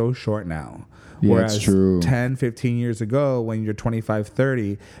seems so short now. Yeah, whereas it's true. 10, 15 years ago, when you're 25,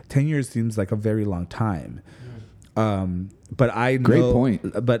 30, 10 years seems like a very long time. But I know, great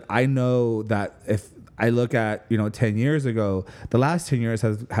point. But I know that if I look at 10 years ago, the last 10 years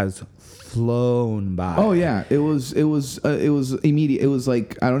has flown by. Oh yeah, it was immediate. It was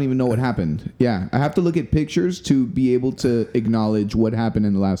like I don't even know what happened. Yeah, I have to look at pictures to be able to acknowledge what happened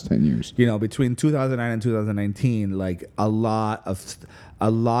in the last 10 years. Between 2009 and 2019, like a lot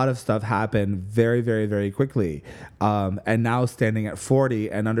of stuff happened very, very, very quickly. And now standing at 40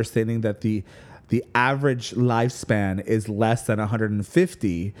 and understanding that the average lifespan is less than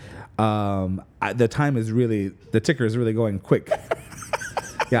 150. The ticker is really going quick.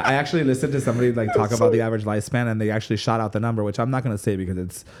 Yeah, I actually listened to somebody talk about the average lifespan, and they actually shot out the number, which I'm not going to say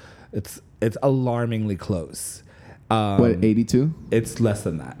because it's alarmingly close. What, 82? It's less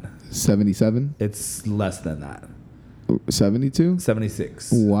than that. 77? It's less than that. 72?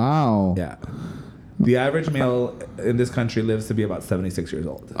 76. Wow. Yeah. The average male in this country lives to be about 76 years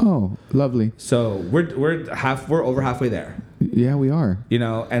old. Oh, lovely. So we're over halfway there. Yeah, we are.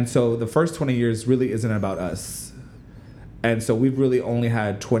 And so the first 20 years really isn't about us. And so we've really only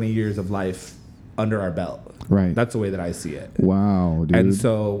had 20 years of life under our belt. Right. That's the way that I see it. Wow, dude. And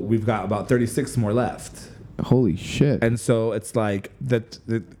so we've got about 36 more left. Holy shit. And so it's like the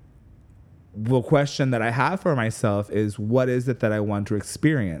question that I have for myself is, what is it that I want to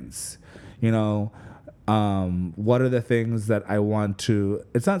experience? What are the things that I want to,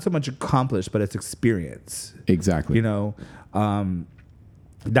 it's not so much accomplish, but it's experience. Exactly.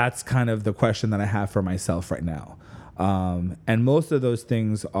 That's kind of the question that I have for myself right now. And most of those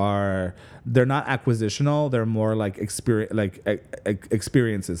things they're not acquisitional. They're more like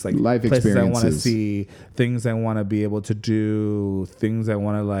experiences, like life places experiences. I want to see, things I want to be able to do, things I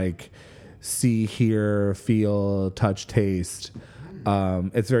want to see, hear, feel, touch, taste.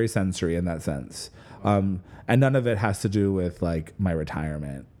 It's very sensory in that sense. And none of it has to do with my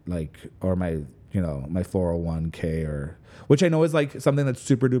retirement, or my 401k which I know is something that's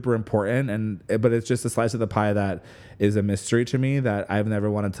super duper important, but it's just a slice of the pie that is a mystery to me that I've never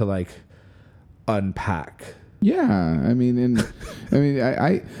wanted to unpack. Yeah, I mean, I oh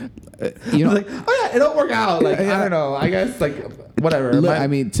yeah, it don't work out. I don't know. I guess whatever.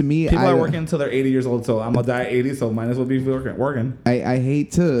 Look, to me, people are working until they're 80 years old, so I'm gonna die at 80, so might as well be working. I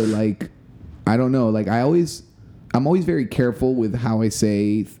hate to I don't know. I'm always very careful with how I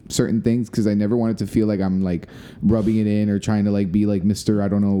say certain things because I never want it to feel like I'm rubbing it in or trying to be Mr. I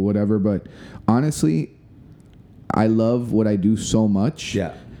don't know, whatever. But honestly, I love what I do so much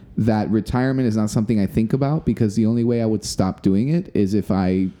that retirement is not something I think about, because the only way I would stop doing it is if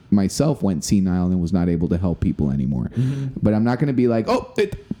I myself went senile and was not able to help people anymore. Mm-hmm. But I'm not going to be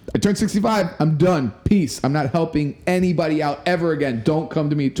I turned 65. I'm done. Peace. I'm not helping anybody out ever again. Don't come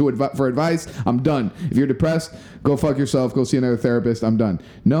to me for advice. I'm done. If you're depressed, go fuck yourself. Go see another therapist. I'm done.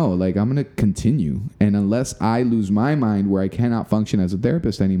 No, I'm going to continue. And unless I lose my mind where I cannot function as a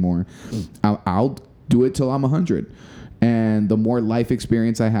therapist anymore, I'll do it till I'm 100. And the more life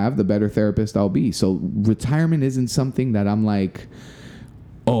experience I have, the better therapist I'll be. So retirement isn't something that I'm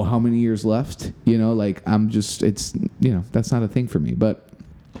oh, how many years left? I'm just, it's, that's not a thing for me. But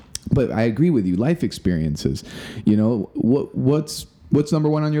I agree with you. Life experiences, what's number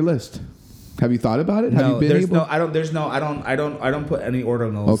one on your list? Have you thought about it? Have No, you been there's able? no. I don't put any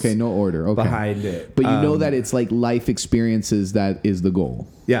ordinals. Okay, no order. Okay. Behind it, But you know that it's like life experiences that is the goal.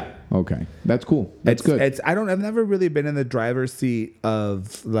 Yeah. Okay, that's cool. That's good. I've never really been in the driver's seat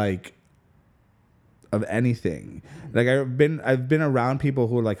of anything. Like I've been around people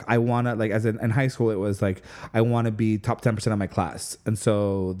who are like, I want to, like, in high school, it was like, I want to be top 10% of my class. And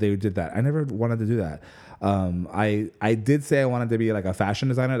so they did that. I never wanted to do that. I did say I wanted to be like a fashion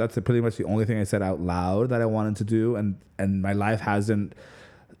designer. That's pretty much the only thing I said out loud that I wanted to do. And my life hasn't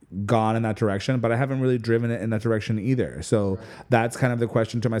gone in that direction, but I haven't really driven it in that direction either. So that's kind of the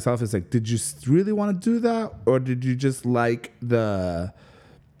question to myself is like, did you really want to do that? Or did you just like the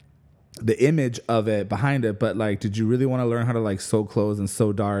image of it behind it, but like, did you really want to learn how to like sew clothes and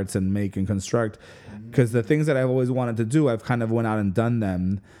sew darts and make and construct? Because the things that I've always wanted to do, I've kind of went out and done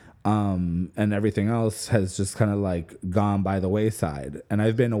them, and everything else has just kind of like gone by the wayside. And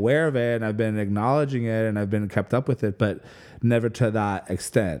I've been aware of it, and I've been acknowledging it, and I've been kept up with it, but never to that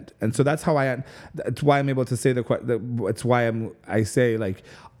extent. And so that's why I'm able to say it's why I say like,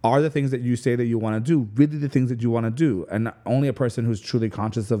 are the things that you say that you want to do really the things that you want to do? And only a person who's truly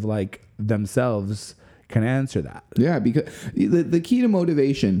conscious of like themselves can answer that. Yeah, because the key to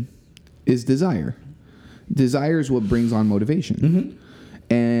motivation is desire. Desire is what brings on motivation.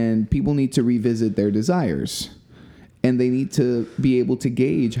 Mm-hmm. And people need to revisit their desires. And they need to be able to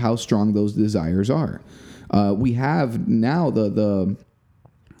gauge how strong those desires are. We have now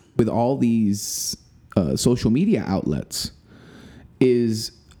with all these social media outlets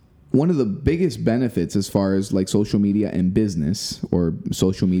is one of the biggest benefits as far as like social media and business or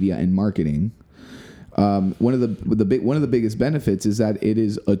social media and marketing. One of the biggest benefits is that it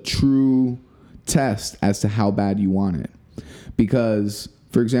is a true test as to how bad you want it. Because,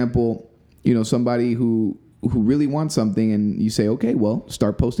 for example, you know, somebody who really wants something and you say, okay, well,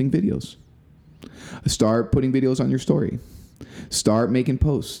 start posting videos. Start putting videos on your story. Start making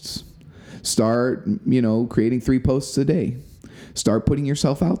posts. Start, you know, creating 3 posts a day. Start putting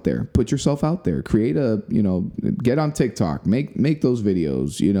yourself out there. Put yourself out there. Create get on TikTok. Make those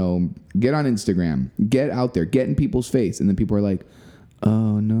videos. You know, get on Instagram. Get out there. Get in people's face. And then people are like,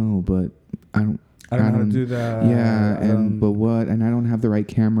 "Oh no, but I don't know how to do that. Yeah, but what? And I don't have the right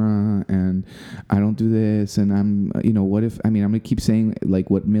camera, and I don't do this, and I'm, you know, what if? I mean, I'm gonna keep saying like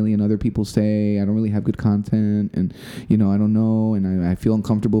what a million other people say. I don't really have good content, and you know, I don't know, and I feel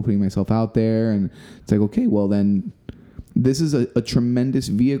uncomfortable putting myself out there, and it's like, okay, well then." This is a tremendous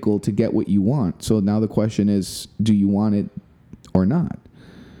vehicle to get what you want. So now the question is, do you want it or not?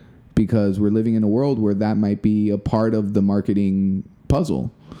 Because we're living in a world where that might be a part of the marketing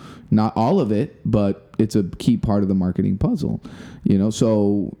puzzle. Not all of it, but it's a key part of the marketing puzzle. You know,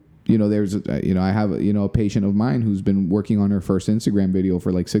 so, you know, I have, a patient of mine who's been working on her first Instagram video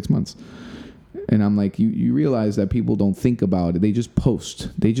for like 6 months. And I'm like, you realize that people don't think about it. They just post.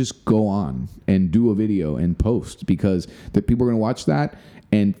 They just go on and do a video and post because the people are going to watch that.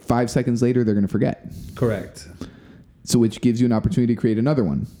 And 5 seconds later, they're going to forget. Correct. So which gives you an opportunity to create another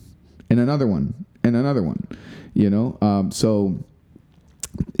one and another one and another one, you know?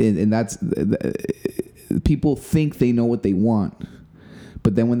 And that's people think they know what they want.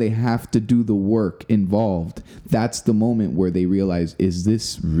 But then when they have to do the work involved, that's the moment where they realize, is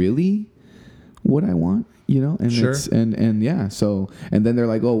this really what I want, you know? And sure. And yeah, so, and then they're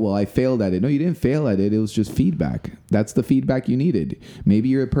like, oh, well, I failed at it. No, you didn't fail at it. It was just feedback. That's the feedback you needed. Maybe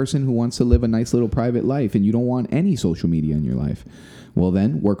you're a person who wants to live a nice little private life and you don't want any social media in your life. Well,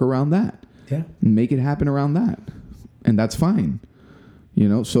 then work around that. Yeah. Make it happen around that. And that's fine. You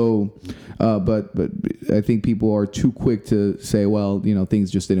know, so, but I think people are too quick to say, well, you know,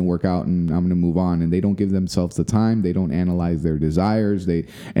 things just didn't work out and I'm going to move on. And they don't give themselves the time. They don't analyze their desires.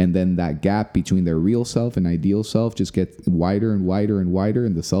 And then that gap between their real self and ideal self just gets wider and wider and wider.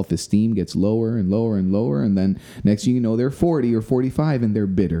 And the self-esteem gets lower and lower and lower. And then next thing you know, they're 40 or 45 and they're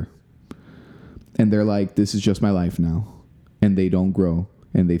bitter. And they're like, this is just my life now. And they don't grow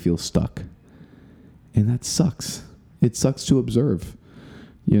and they feel stuck. And that sucks. It sucks to observe.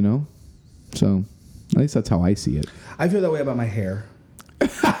 You know? So, at least that's how I see it. I feel that way about my hair.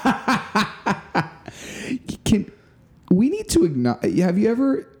 We need to acknowledge... Have you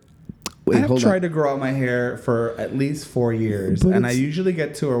ever... I have tried to grow out my hair for at least 4 years. And I usually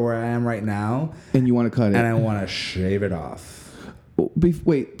get to where I am right now. And you want to cut it. And I want to shave it off.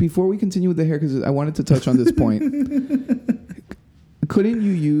 Wait, before we continue with the hair, because I wanted to touch on this point. Couldn't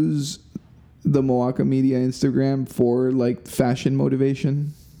you use the Moaka Media Instagram for like fashion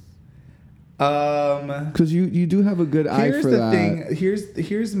motivation? Because you do have a good eye for that. Here's the thing.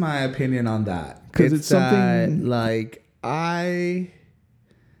 Here's my opinion on that. Because it's something like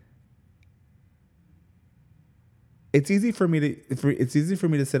it's easy for me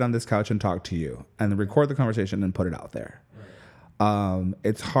to sit on this couch and talk to you and record the conversation and put it out there. Right.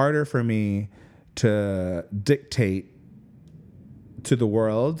 It's harder for me to dictate to the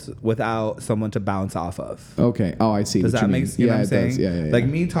world without someone to bounce off of. Okay. Oh, I see. Does that make sense? You know what I'm saying? Does. Yeah. Like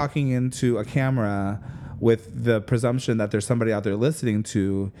me talking into a camera with the presumption that there's somebody out there listening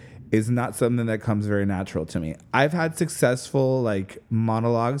to is not something that comes very natural to me. I've had successful like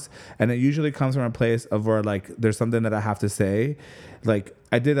monologues, and it usually comes from a place of where like there's something that I have to say. Like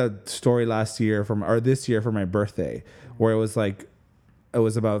I did a story this year for my birthday, where it was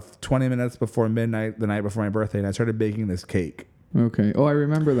about 20 minutes before midnight, the night before my birthday, and I started baking this cake. Okay. Oh, I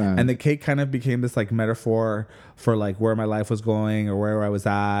remember that. And the cake kind of became this like metaphor for like where my life was going or where I was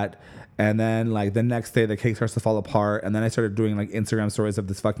at. And then like the next day the cake starts to fall apart. And then I started doing like Instagram stories of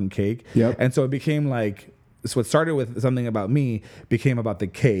this fucking cake. Yep. And so it became like, so it started with something about me, became about the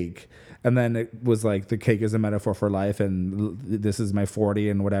cake. And then it was like the cake is a metaphor for life, and this is my 40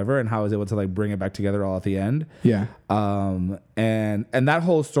 and whatever, and how I was able to like bring it back together all at the end. Yeah. And that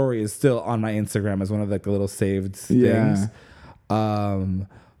whole story is still on my Instagram as one of like the little saved things.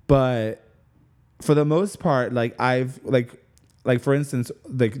 But for the most part, like I've like for instance,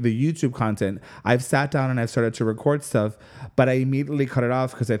 like the YouTube content, I've sat down and I've started to record stuff, but I immediately cut it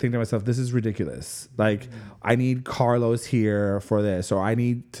off because I think to myself, this is ridiculous. Like I need Carlos here for this, or I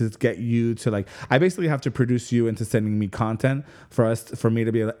need to get you to like, I basically have to produce you into sending me content for me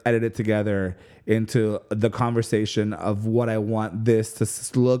to be able to edit it together into the conversation of what I want this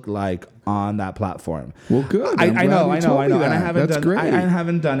to look like on that platform. Well, good. I know. And I haven't That's done. great. I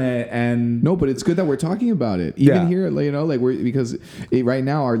haven't done it, and no, but it's good that we're talking about it. Even here, you know, like because right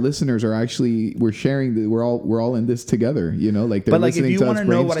now our listeners are actually we're sharing. We're all in this together. You know, like they're but like if listening you want to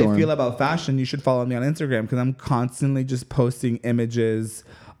know what I feel about fashion, you should follow me on Instagram because I'm constantly just posting images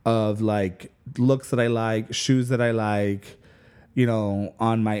of like looks that I like, shoes that I like, you know,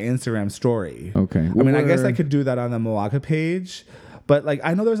 on my Instagram story. Okay. Well, I mean, I guess I could do that on the Moaka page, but like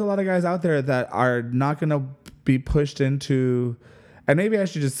I know there's a lot of guys out there that are not going to be pushed into, and maybe I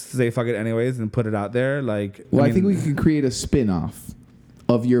should just say fuck it anyways and put it out there. Like, well, I think we can create a spin-off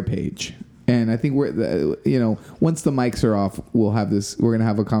of your page. And I think you know, once the mics are off, we're gonna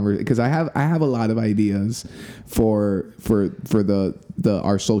have a conversation because I have a lot of ideas for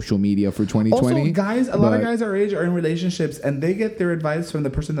our social media for 2020. Also, guys, a lot of guys our age are in relationships and they get their advice from the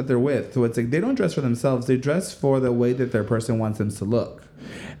person that they're with. So it's like they don't dress for themselves; they dress for the way that their person wants them to look.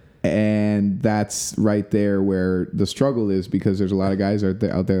 And that's right there where the struggle is, because there's a lot of guys out there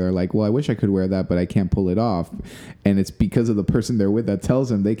that are like, well, I wish I could wear that, but I can't pull it off. And it's because of the person they're with that tells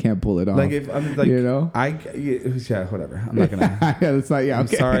them they can't pull it off. Like if I'm like, you know, whatever. I'm not gonna. Yeah, it's not. Yeah, I'm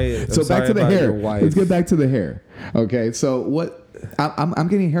okay. sorry. So back to the hair. Let's get back to the hair. Okay. So what? I'm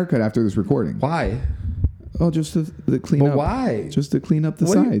getting a haircut after this recording. Why? Oh, just to clean up. But why? Just to clean up the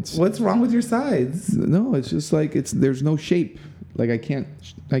sides. What's wrong with your sides? No, it's just like there's no shape. Like I can't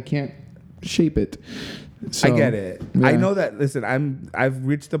shape it. So, I get it. Yeah. I know that. Listen, I've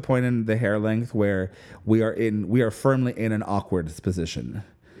reached the point in the hair length where we are firmly in an awkward position.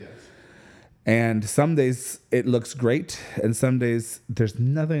 Yes. And some days it looks great, and some days there's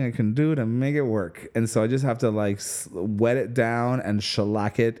nothing I can do to make it work. And so I just have to like wet it down and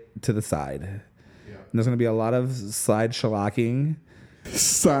shellac it to the side. Yeah. And there's going to be a lot of side shellacking.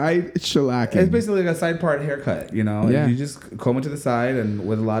 Side shellacking. It's basically like a side part haircut, you know. Yeah. You just comb it to the side and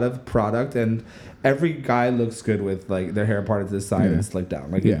with a lot of product, and every guy looks good with like their hair parted to the side and slicked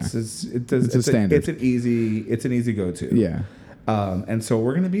down. Like it's a standard. It's an easy go-to. Yeah. And so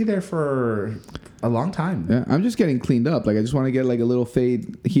we're gonna be there for a long time. Yeah. I'm just getting cleaned up. Like I just want to get like a little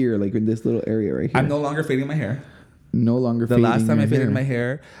fade here, like in this little area right here. I'm no longer fading my hair. No longer. The last time I faded my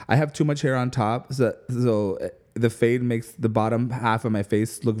hair, I have too much hair on top, so the fade makes the bottom half of my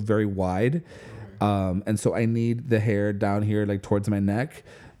face look very wide. And so I need the hair down here, like towards my neck,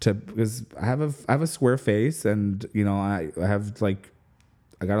 because I have a square face, and you know I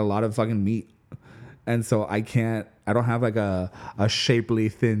got a lot of fucking meat, and so I don't have like a shapely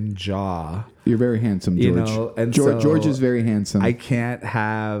thin jaw. You're very handsome, George. You know, and George is very handsome. I can't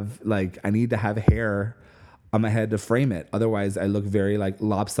have I need to have hair on my head to frame it. Otherwise, I look very like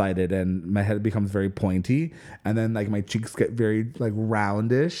lopsided, and my head becomes very pointy, and then like my cheeks get very like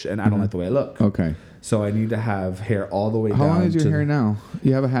roundish, and I don't like the way I look. Okay. So I need to have hair all the way down. How long is your hair now?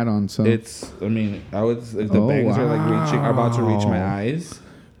 You have a hat on, so it's. I mean, the bangs are like are about to reach my eyes.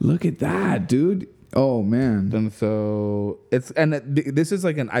 Look at that, dude. Oh man. And so this is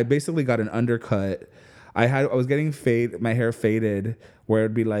like I basically got an undercut. I was getting my hair faded, where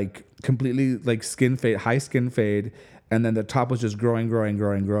it'd be like completely like skin fade, high skin fade, and then the top was just growing.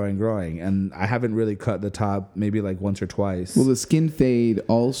 And I haven't really cut the top maybe like once or twice. Well, the skin fade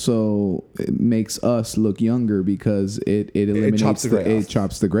also makes us look younger because it eliminates chops the gray off. It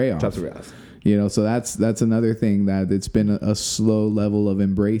chops the gray off. Chops the gray off. You know, so that's another thing that it's been a slow level of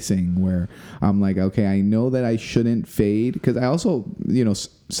embracing where I'm like, okay, I know that I shouldn't fade because I also, you know,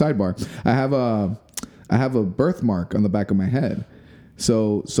 sidebar, I have a birthmark on the back of my head.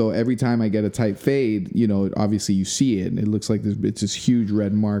 So every time I get a tight fade, you know, obviously you see it. And it looks like it's this huge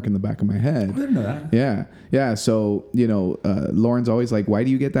red mark in the back of my head. I didn't know that. Yeah. So, you know, Lauren's always like, why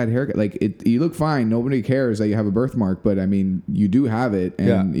do you get that haircut? Like, you look fine. Nobody cares that you have a birthmark. But, I mean, you do have it.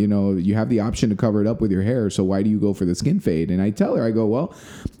 And, you know, you have the option to cover it up with your hair. So why do you go for the skin fade? And I tell her, I go,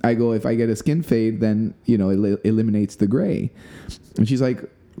 if I get a skin fade, then, you know, it eliminates the gray. And she's like...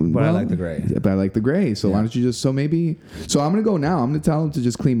 But I like the gray. But I like the gray. So why don't you just... So I'm going to go now. I'm going to tell him to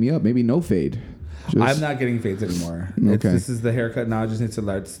just clean me up. Maybe no fade. I'm not getting fades anymore. Okay. This is the haircut now. I just need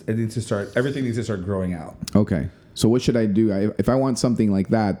to everything needs to start growing out. Okay. So what should I do? If I want something like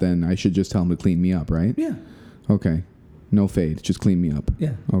that, then I should just tell him to clean me up, right? Yeah. Okay. No fade. Just clean me up.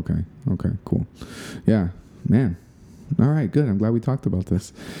 Yeah. Okay. Cool. Yeah. Man. All right, good. I'm glad we talked about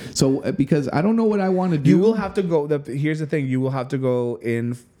this. So, because I don't know what I want to do. You will have to go. Here's the thing: you will have to go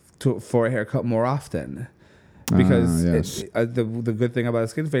in for a haircut more often, because yes. The good thing about a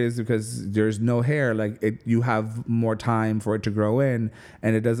skin fade is because there's no hair. Like you have more time for it to grow in,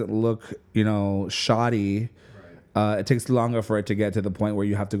 and it doesn't look, you know, shoddy. Right. It takes longer for it to get to the point where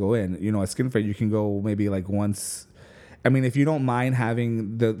you have to go in. You know, a skin fade you can go maybe like once. I mean, if you don't mind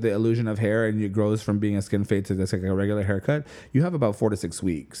having the illusion of hair and it grows from being a skin fade to just like a regular haircut, you have about 4 to 6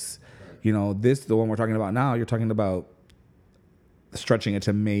 weeks. You know, the one we're talking about now, you're talking about stretching it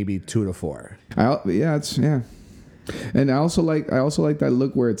to maybe 2 to 4. And I also like that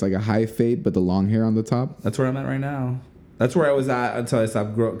look where it's like a high fade but the long hair on the top. That's where I'm at right now. That's where I was at until I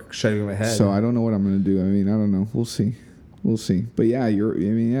stopped shaving my head. So I don't know what I'm gonna do. I mean, I don't know. We'll see. But yeah,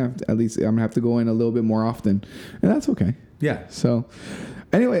 at least I'm gonna have to go in a little bit more often, and that's okay. Yeah. So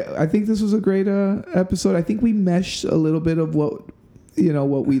anyway, I think this was a great episode. I think we meshed a little bit of what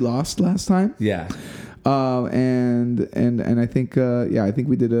we lost last time. Yeah. And I think I think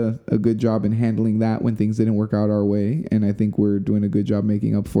we did a good job in handling that when things didn't work out our way, and I think we're doing a good job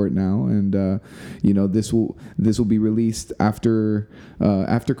making up for it now. And this will be released after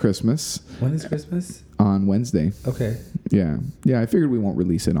Christmas. When is Christmas? On Wednesday. Okay. Yeah. I figured we won't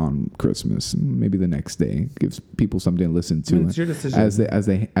release it on Christmas. Maybe the next day gives people something to listen to. It's your decision. As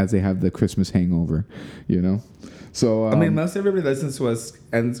they have the Christmas hangover, you know. So I mean, most everybody listens to us,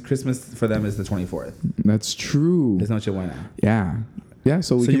 and Christmas for them is the 24th. That's true. There's no shit why now. Yeah.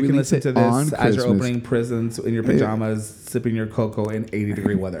 So you can listen to this as you're opening presents in your pajamas, sipping your cocoa in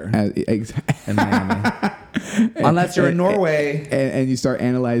 80-degree weather in Miami. Unless you're in Norway and you start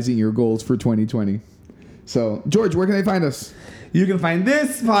analyzing your goals for 2020. So, George, where can they find us? You can find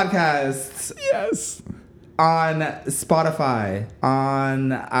this podcast. Yes. On Spotify,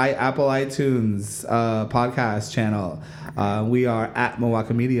 on Apple iTunes podcast channel. We are at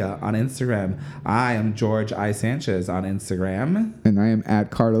Moaka Media on Instagram. I am George I. Sanchez on Instagram. And I am at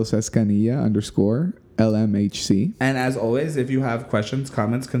Carlos Escanilla _LMHC. And as always, if you have questions,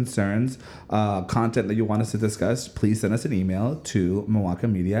 comments, concerns, content that you want us to discuss, please send us an email to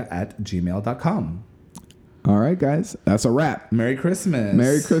moakamedia@gmail.com. All right, guys. That's a wrap. Merry Christmas.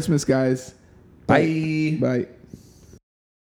 Merry Christmas, guys. Bye. Bye.